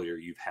biggest failure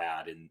you've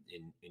had in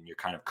your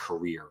kind of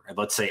career? And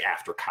let's say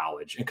after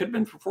college, it could have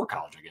been before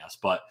college, I guess,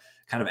 but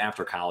kind of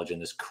after college in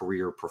this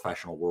career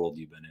professional world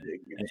you've been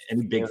in.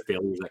 Any big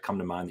failures that come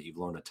to mind that you've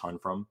learned a ton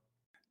from?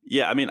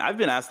 Yeah, I mean, I've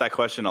been asked that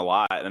question a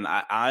lot, and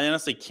I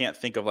honestly can't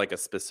think of like a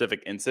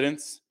specific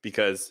incidence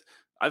because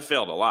I've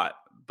failed a lot.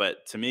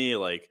 But to me,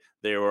 like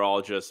they were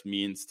all just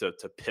means to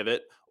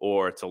pivot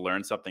or to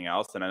learn something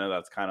else. And I know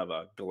that's kind of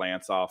a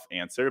glance off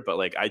answer, but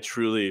like I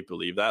truly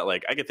believe that.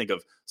 Like I could think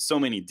of so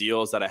many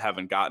deals that I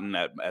haven't gotten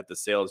at the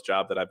sales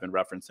job that I've been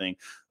referencing,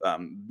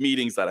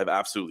 meetings that I've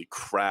absolutely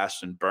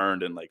crashed and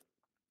burned and like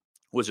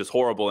was just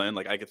horrible in.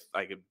 Like I could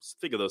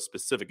think of those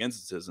specific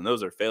instances, and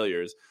those are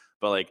failures.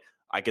 But like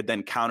I could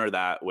then counter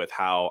that with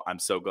how I'm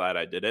so glad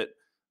I did it.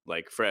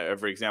 Like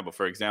for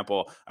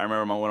example, I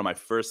remember one of my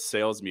first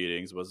sales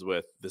meetings was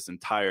with this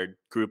entire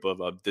group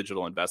of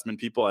digital investment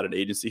people at an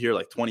agency here,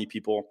 like 20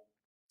 people.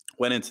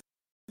 Went into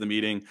the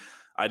meeting.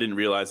 I didn't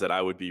realize that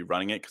I would be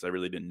running it because I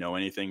really didn't know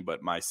anything,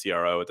 but my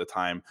CRO at the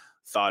time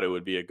thought it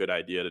would be a good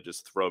idea to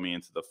just throw me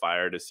into the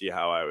fire to see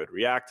how I would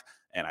react.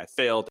 And I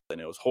failed and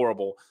it was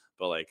horrible.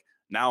 But like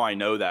now I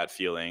know that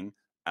feeling.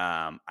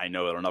 I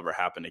know it'll never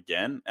happen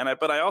again.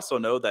 But I also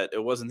know that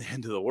it wasn't the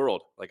end of the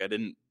world. Like I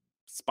didn't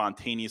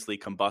spontaneously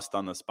combust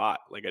on the spot.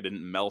 Like I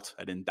didn't melt.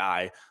 I didn't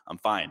die. I'm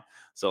fine.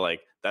 So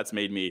like that's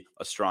made me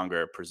a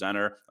stronger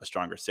presenter, a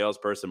stronger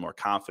salesperson, more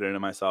confident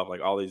in myself,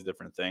 like all these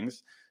different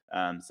things.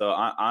 So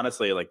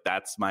honestly, like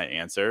that's my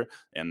answer.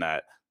 And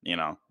that,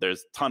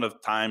 there's a ton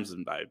of times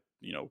and I,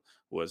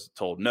 was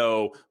told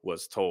no,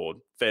 was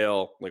told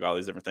fail, like all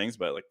these different things.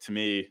 But like to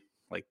me,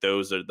 like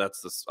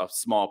that's a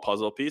small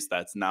puzzle piece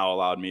that's now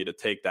allowed me to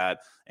take that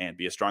and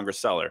be a stronger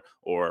seller.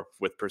 Or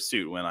with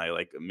Pursuit, when I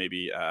like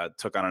maybe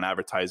took on an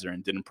advertiser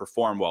and didn't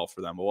perform well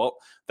for them. Well,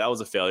 that was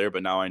a failure,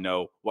 but now I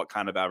know what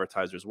kind of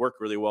advertisers work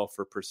really well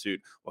for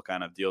Pursuit, what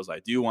kind of deals I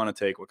do want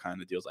to take, what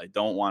kind of deals I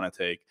don't want to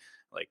take.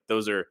 Like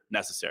those are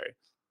necessary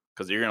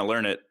because you're going to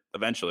learn it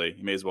eventually.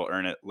 You may as well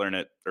learn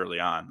it early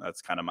on.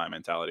 That's kind of my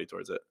mentality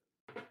towards it.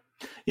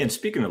 Yeah, and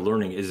speaking of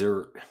learning, is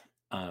there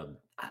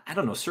I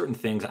don't know, certain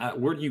things,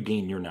 where do you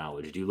gain your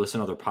knowledge? Do you listen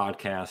to other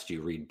podcasts? Do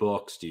you read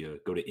books? Do you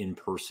go to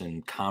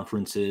in-person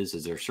conferences?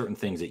 Is there certain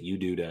things that you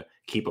do to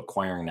keep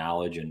acquiring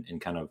knowledge and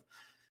kind of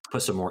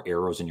put some more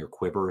arrows in your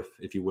quiver,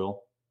 if you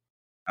will?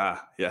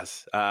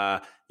 Yes.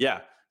 Yeah.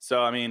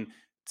 So, I mean,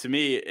 to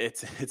me,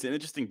 it's an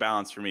interesting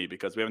balance for me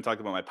because we haven't talked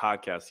about my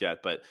podcast yet,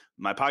 but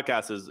my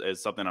podcast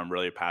is something I'm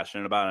really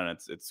passionate about, and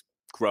it's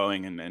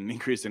growing and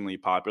increasingly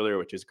popular,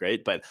 which is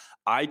great. But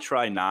I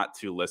try not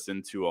to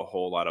listen to a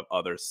whole lot of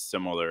other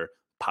similar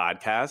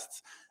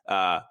podcasts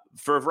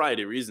for a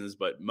variety of reasons,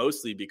 but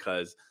mostly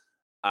because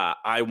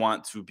I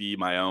want to be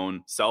my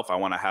own self. I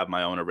want to have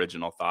my own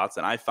original thoughts.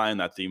 And I find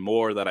that the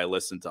more that I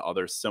listen to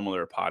other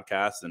similar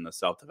podcasts in the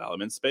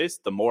self-development space,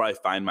 the more I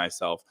find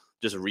myself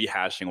just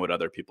rehashing what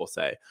other people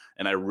say.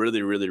 And I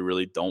really, really,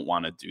 really don't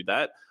want to do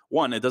that.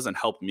 One, it doesn't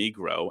help me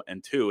grow.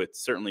 And two, it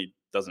certainly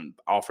doesn't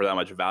offer that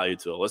much value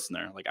to a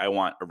listener. Like I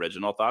want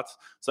original thoughts.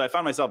 So I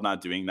find myself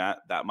not doing that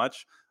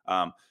much.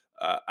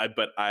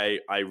 But I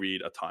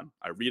read a ton.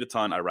 I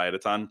write a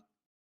ton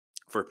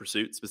for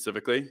Pursuit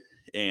specifically.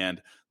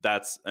 And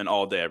that's an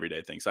all day,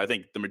 everyday thing. So I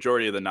think the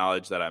majority of the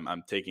knowledge that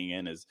I'm taking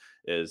in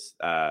is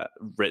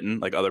written,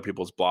 like other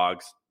people's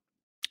blogs,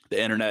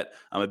 the internet.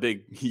 I'm a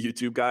big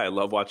YouTube guy. I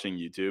love watching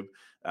YouTube.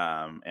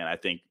 And I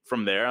think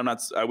from there,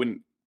 I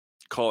wouldn't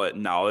call it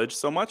knowledge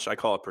so much. I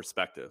call it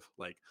perspective.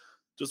 Like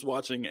just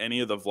watching any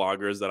of the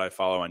vloggers that I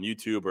follow on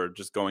YouTube or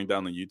just going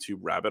down the YouTube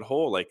rabbit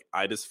hole, like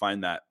I just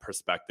find that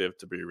perspective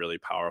to be really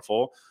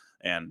powerful.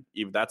 And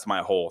even that's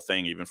my whole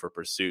thing, even for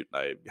Pursuit.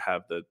 I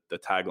have the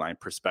tagline,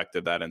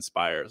 perspective that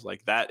inspires.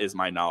 Like that is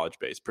my knowledge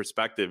base.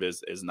 Perspective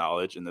is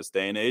knowledge in this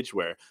day and age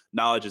where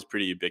knowledge is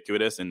pretty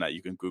ubiquitous in that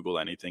you can Google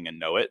anything and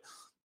know it.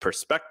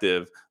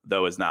 Perspective,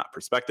 though, is not.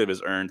 Perspective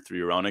is earned through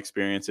your own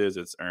experiences.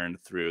 It's earned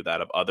through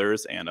that of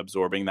others and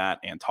absorbing that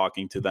and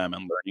talking to them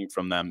and learning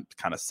from them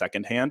kind of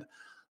secondhand.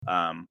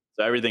 So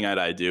everything that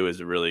I do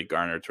is really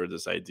garnered towards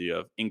this idea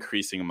of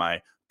increasing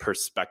my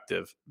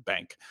perspective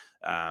bank.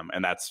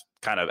 And that's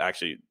kind of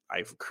actually,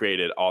 I've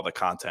created all the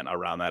content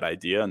around that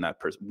idea, and that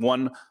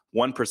one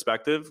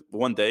perspective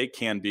one day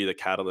can be the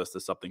catalyst to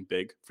something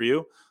big for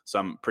you. So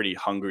I'm pretty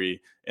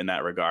hungry in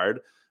that regard.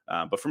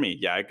 But for me,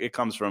 yeah, it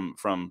comes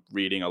from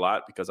reading a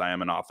lot because I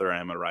am an author, I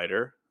am a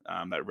writer.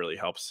 That really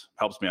helps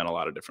me on a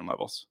lot of different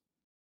levels.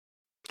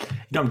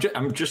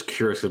 I'm just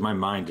curious because my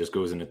mind just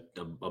goes in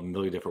a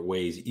million different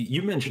ways.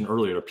 You mentioned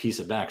earlier to piece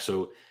it back.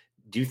 So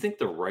do you think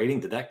the writing,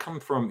 did that come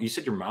from, you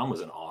said your mom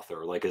was an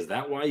author. Like, is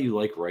that why you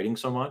like writing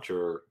so much,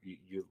 or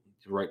you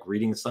like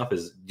reading stuff? Do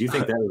you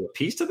think that was a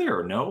piece to there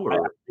or no? Or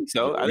I think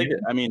so.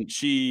 I mean,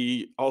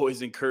 she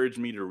always encouraged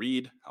me to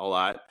read a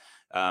lot.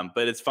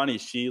 But it's funny.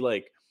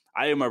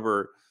 I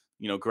remember,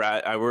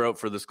 I wrote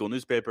for the school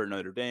newspaper,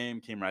 Notre Dame,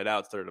 came right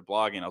out, started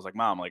blogging. I was like,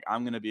 Mom,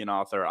 I'm going to be an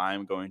author.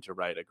 I'm going to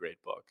write a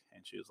great book.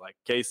 And she was like,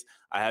 Case,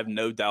 I have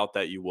no doubt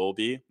that you will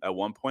be. At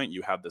one point,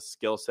 you have the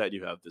skill set,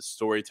 you have the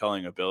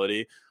storytelling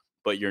ability,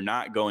 but you're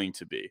not going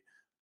to be.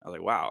 I was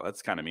like, wow,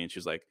 that's kind of mean.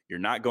 She's like, you're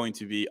not going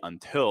to be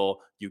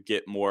until you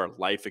get more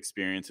life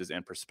experiences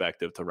and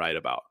perspective to write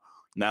about.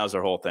 And that was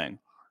her whole thing.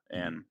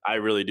 And I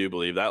really do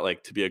believe that,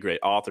 like, to be a great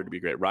author, to be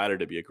a great writer,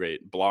 to be a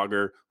great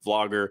blogger,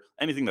 vlogger,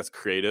 anything that's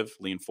creative,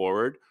 lean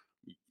forward,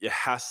 it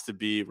has to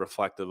be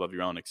reflective of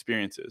your own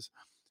experiences.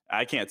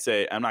 I'm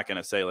not going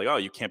to say like, oh,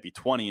 you can't be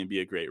 20 and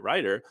be a great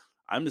writer.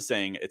 I'm just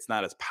saying it's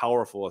not as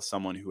powerful as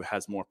someone who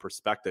has more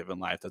perspective in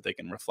life that they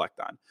can reflect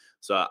on.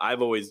 So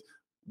I've always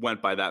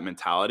went by that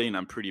mentality, and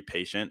I'm pretty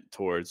patient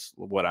towards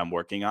what I'm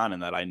working on,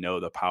 and that I know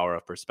the power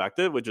of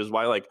perspective, which is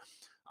why, like,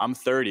 I'm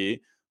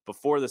 30.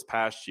 Before this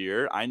past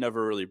year, I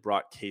never really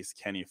brought Case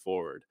Kenny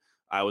forward.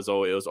 It was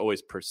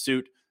always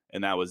Pursuit,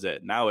 and that was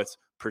it. Now it's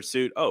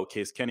Pursuit. Oh,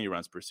 Case Kenny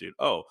runs Pursuit.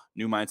 Oh,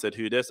 New Mindset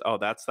Who Dis. Oh,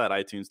 that's that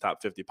iTunes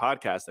Top 50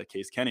 podcast that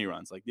Case Kenny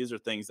runs. Like, these are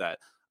things that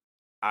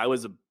I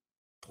was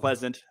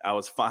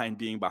fine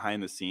being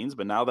behind the scenes.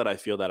 But now that I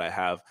feel that I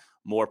have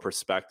more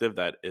perspective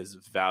that is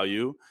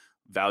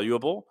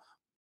valuable,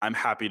 I'm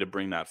happy to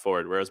bring that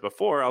forward. Whereas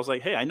before I was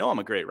like, hey, I know I'm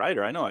a great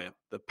writer. I know I have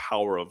the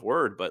power of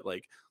word, but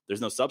like there's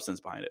no substance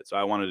behind it. So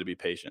I wanted to be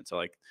patient. So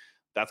like,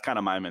 that's kind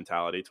of my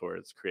mentality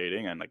towards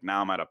creating. And like,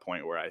 now I'm at a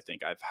point where I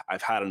think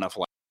I've had enough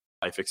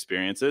life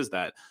experiences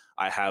that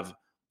I have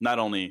not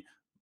only,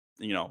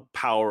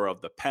 power of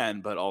the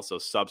pen, but also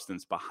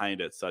substance behind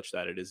it such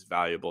that it is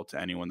valuable to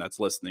anyone that's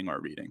listening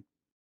or reading.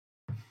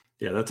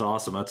 Yeah, that's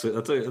awesome. That's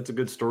a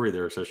good story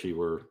there, especially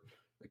we're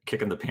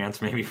kicking the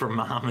pants maybe from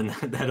mom, and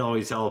that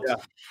always helps.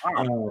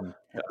 Yeah.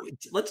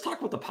 Let's talk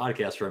about the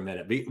podcast for a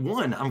minute.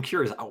 One, I'm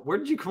curious, where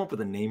did you come up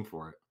with a name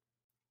for it?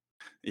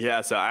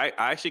 Yeah, so I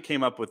actually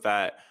came up with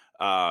that.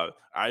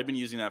 I've been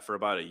using that for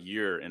about a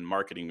year in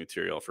marketing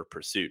material for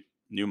Pursuit,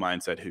 New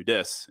Mindset Who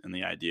Dis, and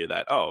the idea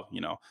that,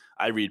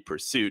 I read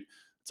Pursuit.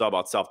 It's all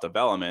about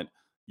self-development.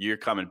 You're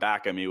coming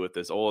back at me with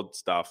this old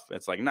stuff.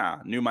 It's like, nah,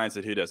 New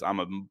Mindset Who Dis.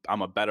 I'm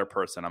a better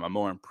person. I'm a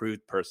more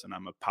improved person.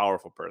 I'm a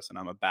powerful person.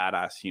 I'm a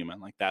badass human.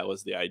 Like, that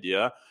was the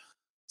idea.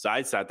 So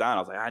I sat down.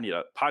 I was like, I need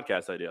a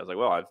podcast idea. I was like,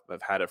 well,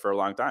 I've had it for a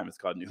long time. It's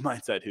called New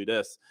Mindset Who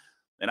Dis.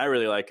 And I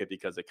really like it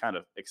because it kind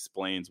of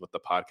explains what the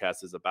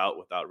podcast is about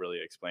without really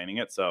explaining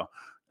it. So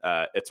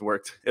it's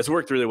worked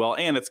really well.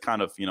 And it's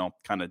kind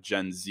of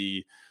Gen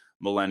Z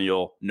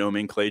millennial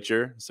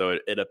nomenclature. So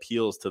it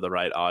appeals to the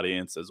right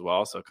audience as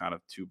well. So kind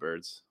of two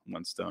birds,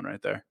 one stone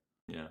right there.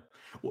 Yeah.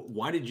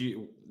 Why did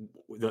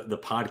the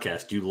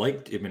podcast,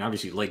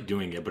 obviously you like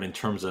doing it, but in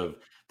terms of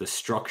the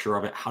structure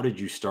of it, how did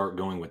you start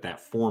going with that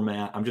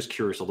format? I'm just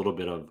curious a little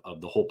bit of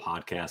the whole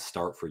podcast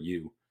start for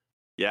you.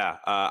 Yeah.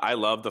 I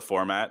love the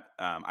format.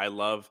 I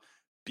love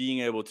being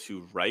able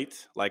to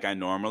write like I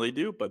normally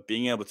do, but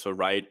being able to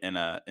write in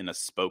a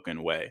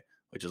spoken way,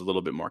 which is a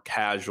little bit more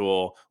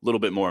casual, a little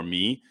bit more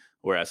me.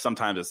 Whereas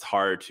sometimes it's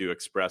hard to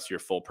express your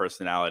full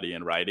personality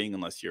in writing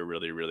unless you're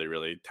really, really,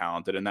 really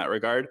talented in that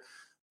regard.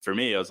 For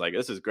me, I was like,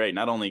 this is great.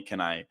 Not only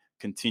can I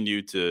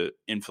continue to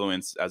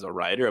influence as a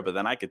writer, but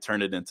then I could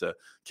turn it into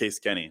Case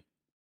Kenny.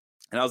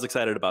 And I was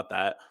excited about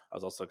that. I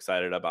was also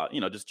excited about,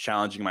 just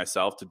challenging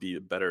myself to be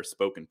a better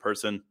spoken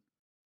person,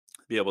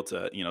 be able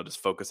to,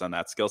 just focus on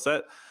that skill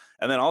set.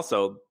 And then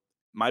also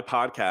my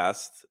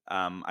podcast,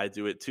 I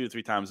do it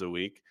 2-3 times a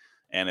week,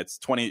 and it's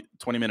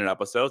 20-minute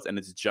episodes, and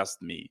it's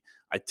just me.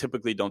 I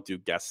typically don't do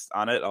guests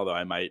on it, although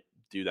I might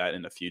do that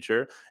in the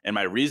future. And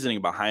my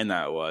reasoning behind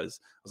that was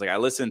I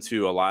listen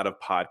to a lot of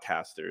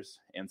podcasters,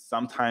 and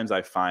sometimes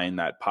I find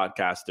that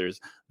podcasters,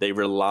 they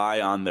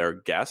rely on their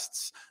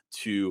guests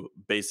to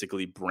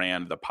basically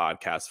brand the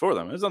podcast for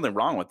them. There's nothing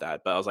wrong with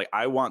that. But I was like,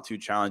 I want to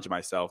challenge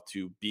myself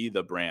to be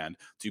the brand,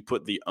 to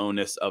put the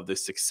onus of the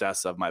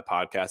success of my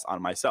podcast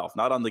on myself,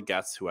 not on the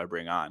guests who I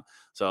bring on.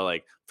 So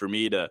like for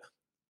me to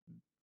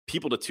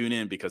people to tune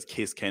in because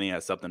Case Kenny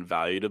has something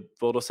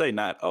valuable to say,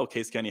 not, oh,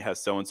 Case Kenny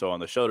has so-and-so on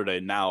the show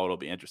today, now it'll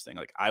be interesting.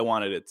 Like I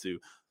wanted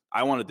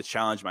to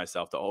challenge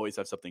myself to always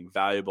have something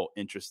valuable,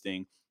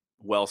 interesting,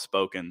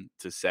 well-spoken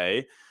to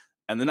say.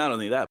 And then not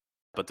only that,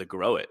 but to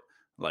grow it,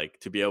 like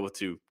to be able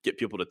to get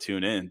people to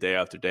tune in day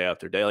after day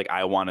after day. Like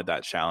I wanted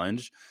that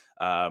challenge.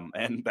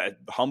 And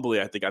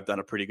humbly, I think I've done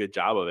a pretty good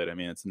job of it. I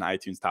mean, it's in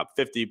iTunes top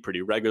 50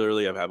 pretty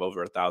regularly. I've had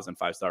over 1,000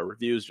 5-star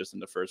reviews just in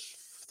the first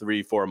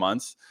 3-4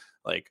 months.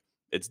 Like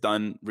it's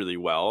done really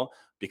well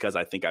because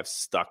I think I've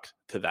stuck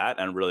to that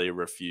and really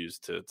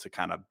refused to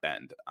kind of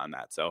bend on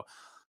that. So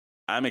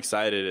I'm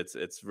excited.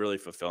 It's really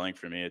fulfilling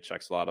for me. It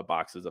checks a lot of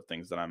boxes of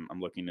things that I'm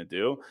looking to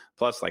do.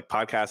 Plus, like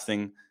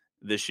podcasting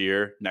this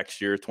year, next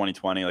year,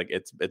 2020, like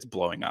it's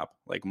blowing up.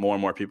 Like more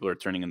and more people are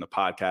turning into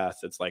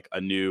podcasts. It's like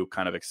a new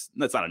kind of it's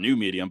not a new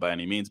medium by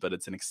any means, but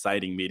it's an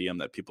exciting medium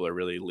that people are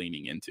really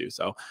leaning into.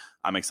 So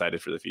I'm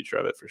excited for the future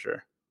of it for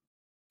sure.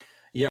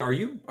 Yeah, are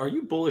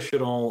you bullish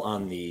at all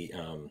on the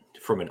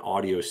from an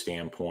audio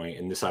standpoint?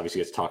 And this obviously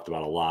gets talked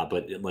about a lot,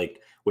 but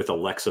like with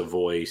Alexa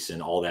voice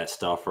and all that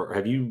stuff, or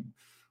have you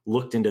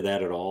looked into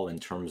that at all in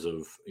terms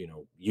of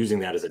using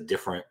that as a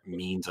different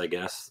means, I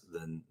guess,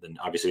 than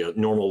obviously a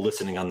normal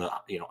listening on the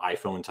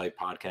iPhone type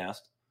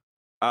podcast?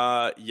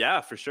 Yeah,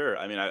 for sure.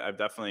 I mean, I've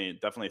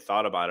definitely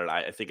thought about it.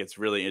 I think it's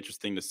really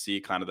interesting to see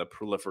kind of the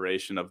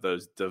proliferation of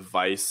those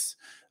device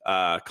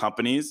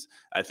companies.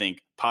 I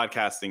think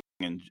podcasting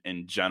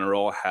in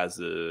general has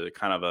a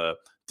kind of a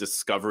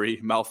discovery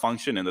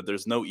malfunction in that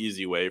there's no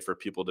easy way for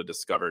people to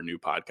discover new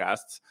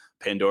podcasts.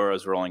 Pandora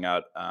is rolling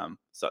out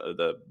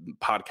the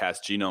podcast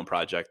genome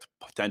project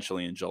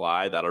potentially in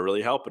July. That'll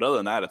really help. But other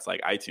than that, it's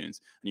like iTunes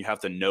and you have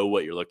to know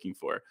what you're looking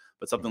for.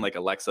 But something like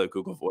Alexa,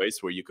 Google Voice,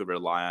 where you could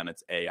rely on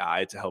its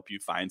AI to help you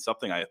find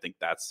something, I think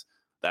that's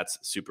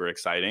super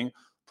exciting.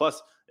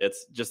 Plus,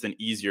 it's just an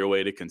easier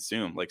way to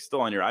consume. Like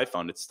still on your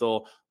iPhone, it's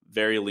still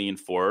very lean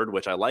forward,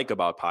 which I like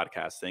about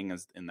podcasting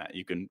is in that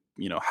you can,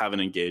 have an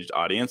engaged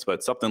audience,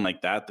 but something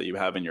like that you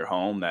have in your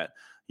home that,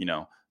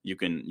 you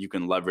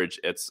can leverage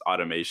its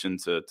automation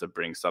to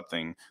bring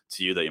something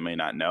to you that you may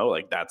not know.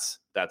 Like that's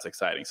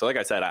exciting. So like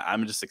I said,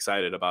 I'm just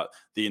excited about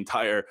the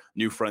entire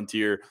new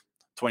frontier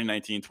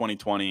 2019,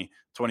 2020,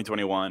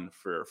 2021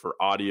 for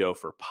audio,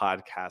 for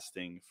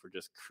podcasting, for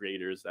just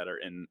creators that are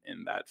in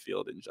that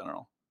field in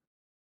general.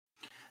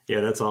 Yeah,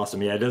 that's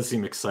awesome. Yeah, it does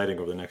seem exciting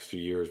over the next few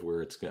years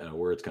where it's going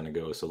to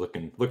go. So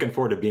looking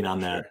forward to being on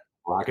that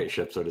rocket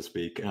ship, so to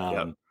speak.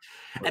 Yep.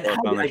 And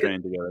on the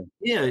train together.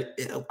 Yeah,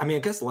 I mean, I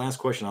guess the last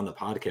question on the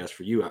podcast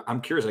for you, I'm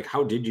curious, like,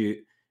 how did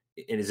you?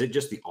 And is it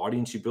just the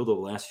audience you built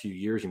over the last few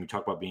years? And we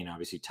talk about being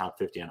obviously top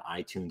 50 on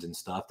iTunes and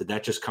stuff. Did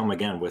that just come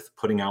again with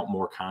putting out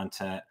more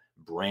content,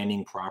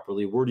 branding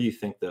properly? Where do you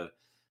think that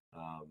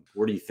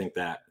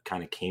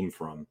kind of came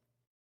from?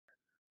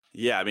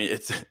 Yeah, I mean,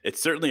 it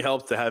certainly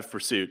helps to have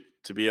pursuit,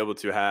 to be able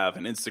to have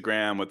an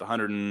Instagram with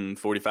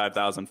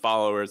 145,000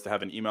 followers, to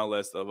have an email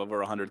list of over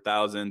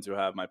 100,000, to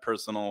have my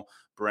personal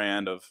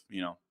brand of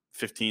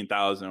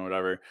 15,000 or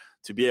whatever,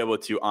 to be able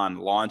to on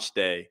launch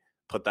day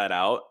put that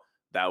out.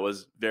 That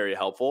was very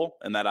helpful,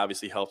 and that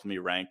obviously helped me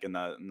rank in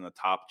the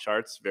top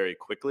charts very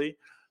quickly.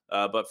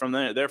 But from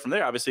there,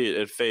 obviously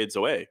it fades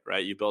away,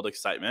 right? You build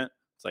excitement.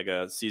 It's like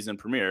a season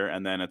premiere,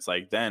 and then it's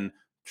like then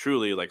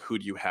truly like who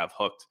do you have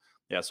hooked?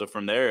 Yeah, so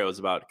from there it was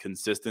about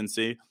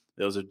consistency.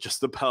 It was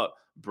just about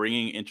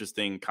bringing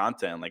interesting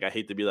content. Like I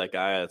hate to be that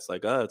guy that's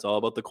like, oh, it's all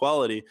about the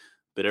quality,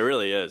 but it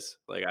really is.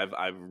 Like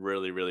I've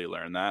really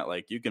learned that.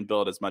 Like you can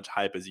build as much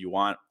hype as you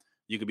want.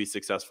 You could be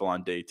successful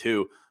on day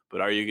 2, but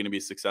are you going to be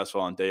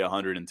successful on day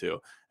 102?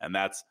 And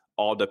that's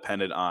all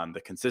dependent on the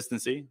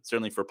consistency.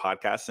 Certainly for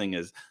podcasting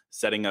is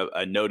setting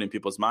a note in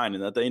people's mind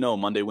and that they know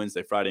Monday,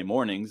 Wednesday, Friday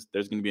mornings,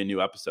 there's going to be a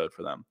new episode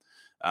for them.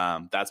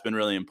 That's been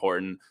really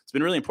important. It's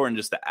been really important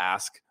just to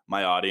ask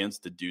my audience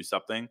to do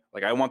something.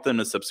 Like I want them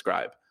to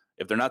subscribe.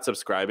 If they're not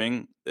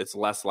subscribing, it's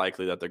less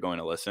likely that they're going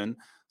to listen.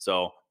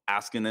 So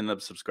asking them to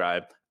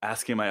subscribe,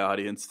 asking my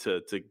audience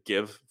to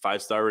give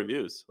 5-star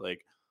reviews.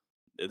 Like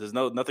there's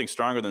nothing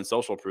stronger than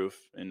social proof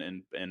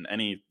in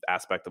any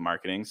aspect of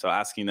marketing. So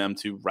asking them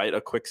to write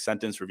a quick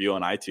sentence review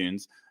on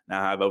iTunes,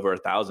 now I have over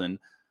 1,000,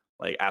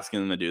 like asking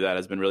them to do that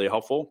has been really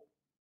helpful.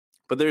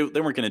 But they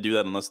weren't going to do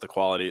that unless the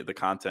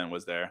content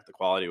was there, the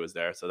quality was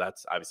there. So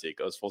that's obviously, it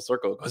goes full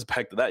circle. It goes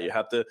back to that. You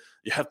have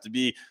to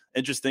be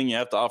interesting. You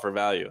have to offer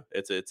value.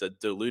 It's a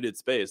diluted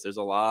space. There's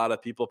a lot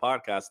of people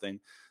podcasting,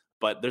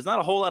 but there's not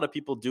a whole lot of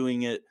people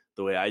doing it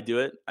the way I do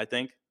it, I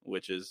think,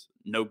 which is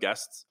no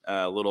guests,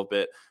 a little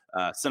bit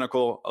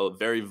cynical,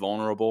 very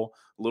vulnerable,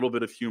 a little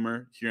bit of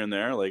humor here and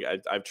there. Like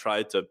I've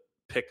tried to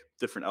pick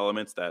different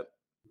elements that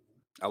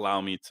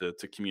allow me to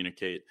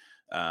communicate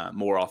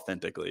more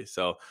authentically.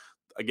 So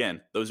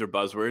again, those are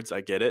buzzwords.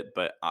 I get it.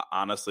 But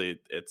honestly,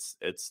 it's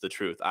the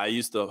truth. I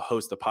used to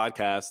host a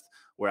podcast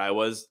where it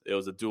was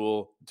a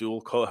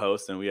dual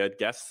co-host and we had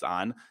guests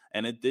on,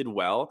 and it did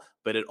well,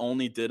 but it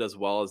only did as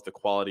well as the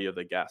quality of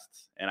the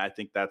guests. And I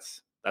think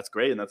that's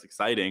great and that's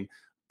exciting,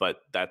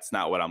 but that's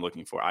not what I'm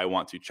looking for. I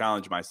want to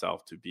challenge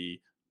myself to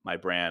be my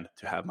brand,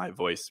 to have my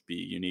voice be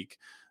unique.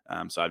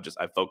 So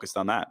I've focused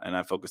on that, and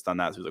I focused on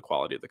that through the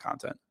quality of the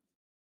content.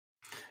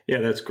 Yeah,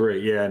 that's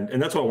great. Yeah.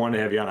 And that's why I wanted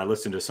to have you on. I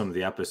listened to some of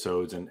the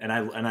episodes and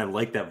I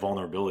like that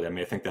vulnerability. I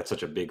mean, I think that's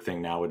such a big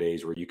thing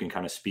nowadays where you can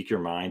kind of speak your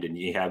mind and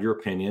you have your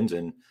opinions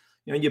and,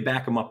 you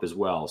back them up as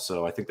well.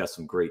 So I think that's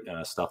some great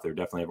stuff there.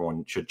 Definitely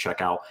everyone should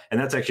check out. And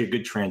that's actually a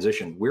good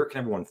transition. Where can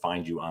everyone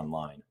find you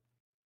online?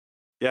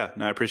 Yeah,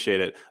 no, I appreciate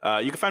it.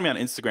 You can find me on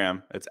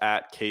Instagram. It's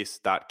at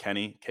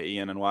case.kenny, Kenny.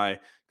 You can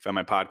find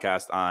my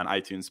podcast on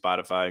iTunes,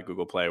 Spotify,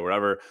 Google Play,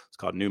 wherever. It's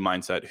called New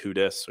Mindset Who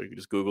Dis. So you can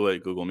just Google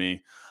it, Google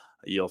me.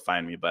 You'll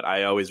find me. But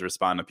I always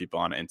respond to people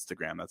on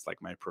Instagram. That's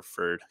like my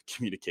preferred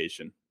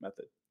communication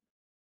method.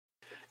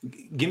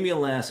 Give me a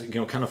last,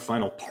 kind of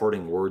final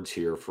parting words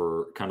here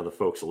for kind of the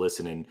folks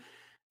listening.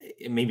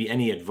 Maybe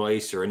any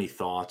advice or any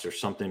thoughts or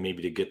something,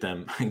 maybe to get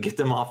them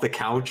off the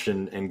couch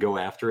and go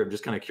after it. I'm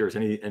just kind of curious.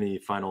 Any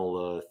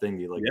final thing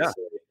you'd like to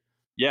say?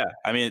 Yeah.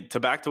 I mean,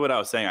 back to what I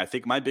was saying, I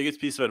think my biggest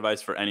piece of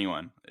advice for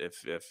anyone,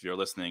 if you're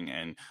listening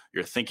and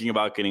you're thinking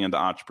about getting into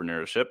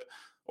entrepreneurship,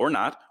 or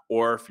not,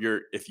 or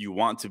if you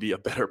want to be a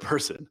better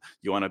person,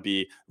 you want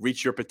to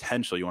reach your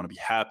potential, you want to be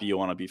happy, you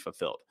want to be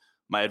fulfilled.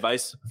 My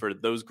advice for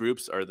those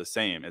groups are the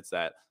same. It's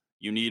that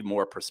you need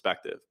more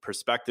perspective.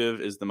 Perspective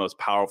is the most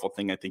powerful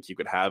thing I think you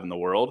could have in the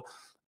world.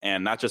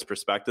 And not just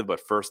perspective, but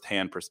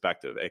firsthand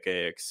perspective,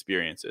 aka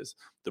experiences.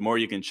 The more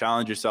you can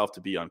challenge yourself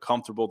to be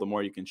uncomfortable, the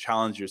more you can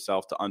challenge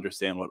yourself to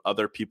understand what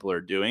other people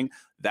are doing.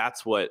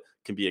 That's what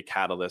can be a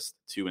catalyst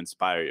to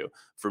inspire you.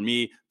 For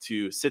me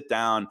to sit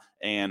down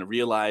and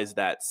realize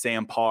that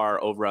Sam Parr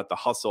over at The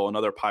Hustle,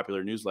 another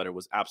popular newsletter,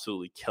 was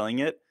absolutely killing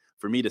it.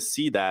 For me to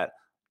see that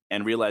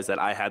and realize that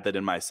I had that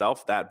in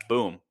myself, that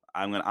boom,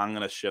 I'm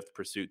gonna shift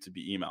pursuit to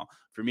be email.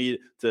 For me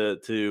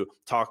to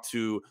talk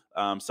to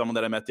someone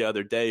that I met the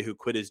other day who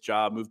quit his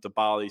job, moved to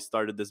Bali,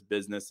 started this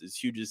business, is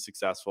hugely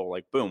successful.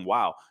 Like, boom,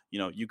 wow,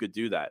 you could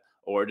do that.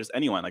 Or just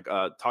anyone, like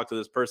talk to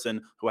this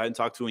person who I hadn't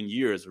talked to in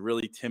years,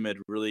 really timid,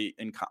 really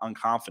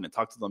unconfident.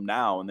 Talk to them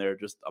now, and they're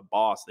just a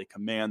boss. They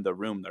command the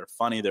room. They're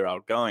funny. They're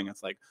outgoing.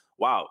 It's like,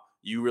 wow,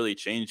 you really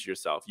changed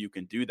yourself. You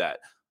can do that.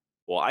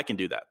 Well, I can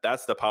do that.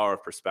 That's the power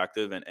of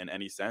perspective in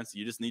any sense.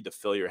 You just need to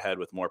fill your head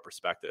with more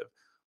perspective.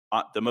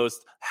 The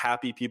most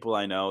happy people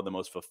I know, the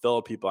most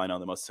fulfilled people I know,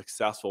 the most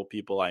successful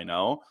people I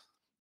know,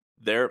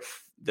 their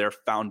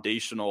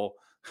foundational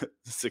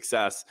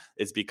success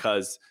is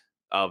because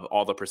of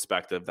all the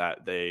perspective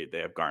that they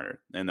have garnered,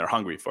 and they're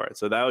hungry for it.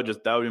 So that would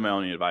be my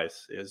only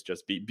advice, is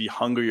just be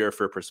hungrier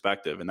for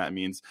perspective. And that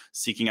means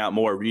seeking out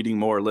more, reading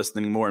more,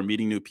 listening more,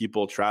 meeting new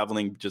people,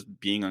 traveling, just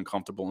being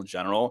uncomfortable in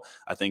general.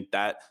 I think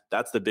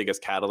that's the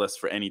biggest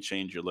catalyst for any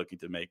change you're looking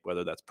to make,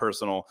 whether that's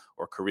personal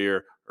or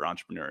career or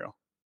entrepreneurial.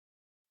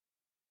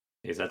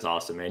 Yes, that's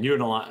awesome, man. You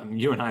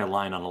and I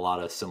align on a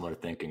lot of similar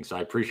thinking. So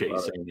I appreciate you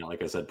saying that,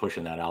 like I said,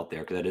 pushing that out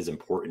there, because that is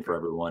important for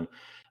everyone.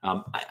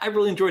 I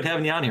really enjoyed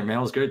having you on here, man.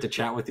 It was great to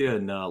chat with you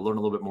and learn a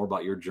little bit more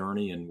about your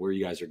journey and where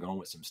you guys are going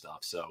with some stuff.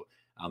 So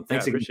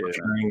thanks again for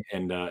sharing,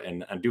 and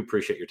I do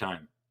appreciate your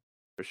time.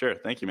 For sure.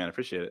 Thank you, man. I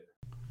appreciate it.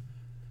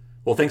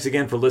 Well, thanks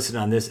again for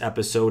listening on this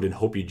episode, and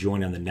hope you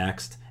join on the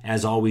next.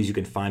 As always, you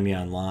can find me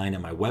online at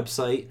my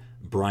website,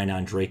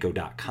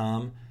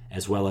 brianondrako.com,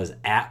 as well as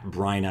at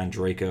Brian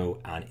Ondrako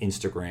on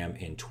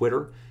Instagram and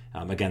Twitter.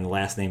 Again, the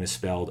last name is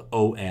spelled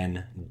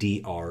Ondrako.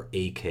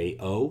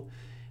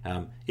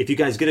 If you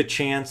guys get a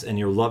chance and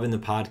you're loving the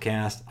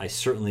podcast, I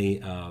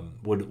certainly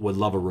would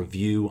love a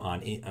review on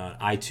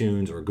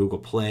iTunes or Google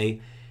Play.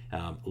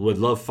 Would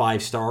love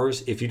 5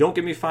 stars. If you don't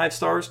give me 5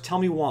 stars, tell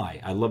me why.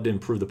 I'd love to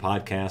improve the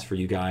podcast for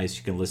you guys.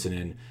 You can listen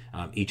in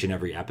each and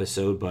every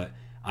episode, but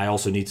I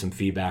also need some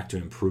feedback to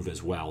improve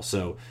as well.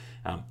 So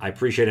I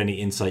appreciate any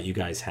insight you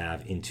guys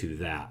have into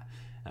that.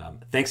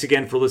 Thanks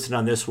again for listening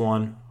on this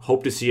one.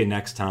 Hope to see you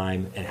next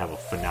time, and have a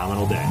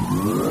phenomenal day.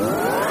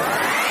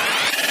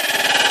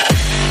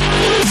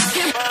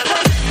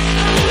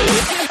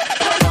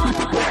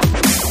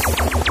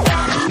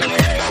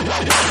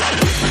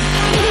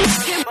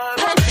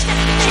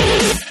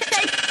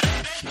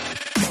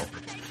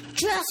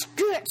 Just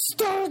get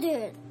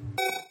started.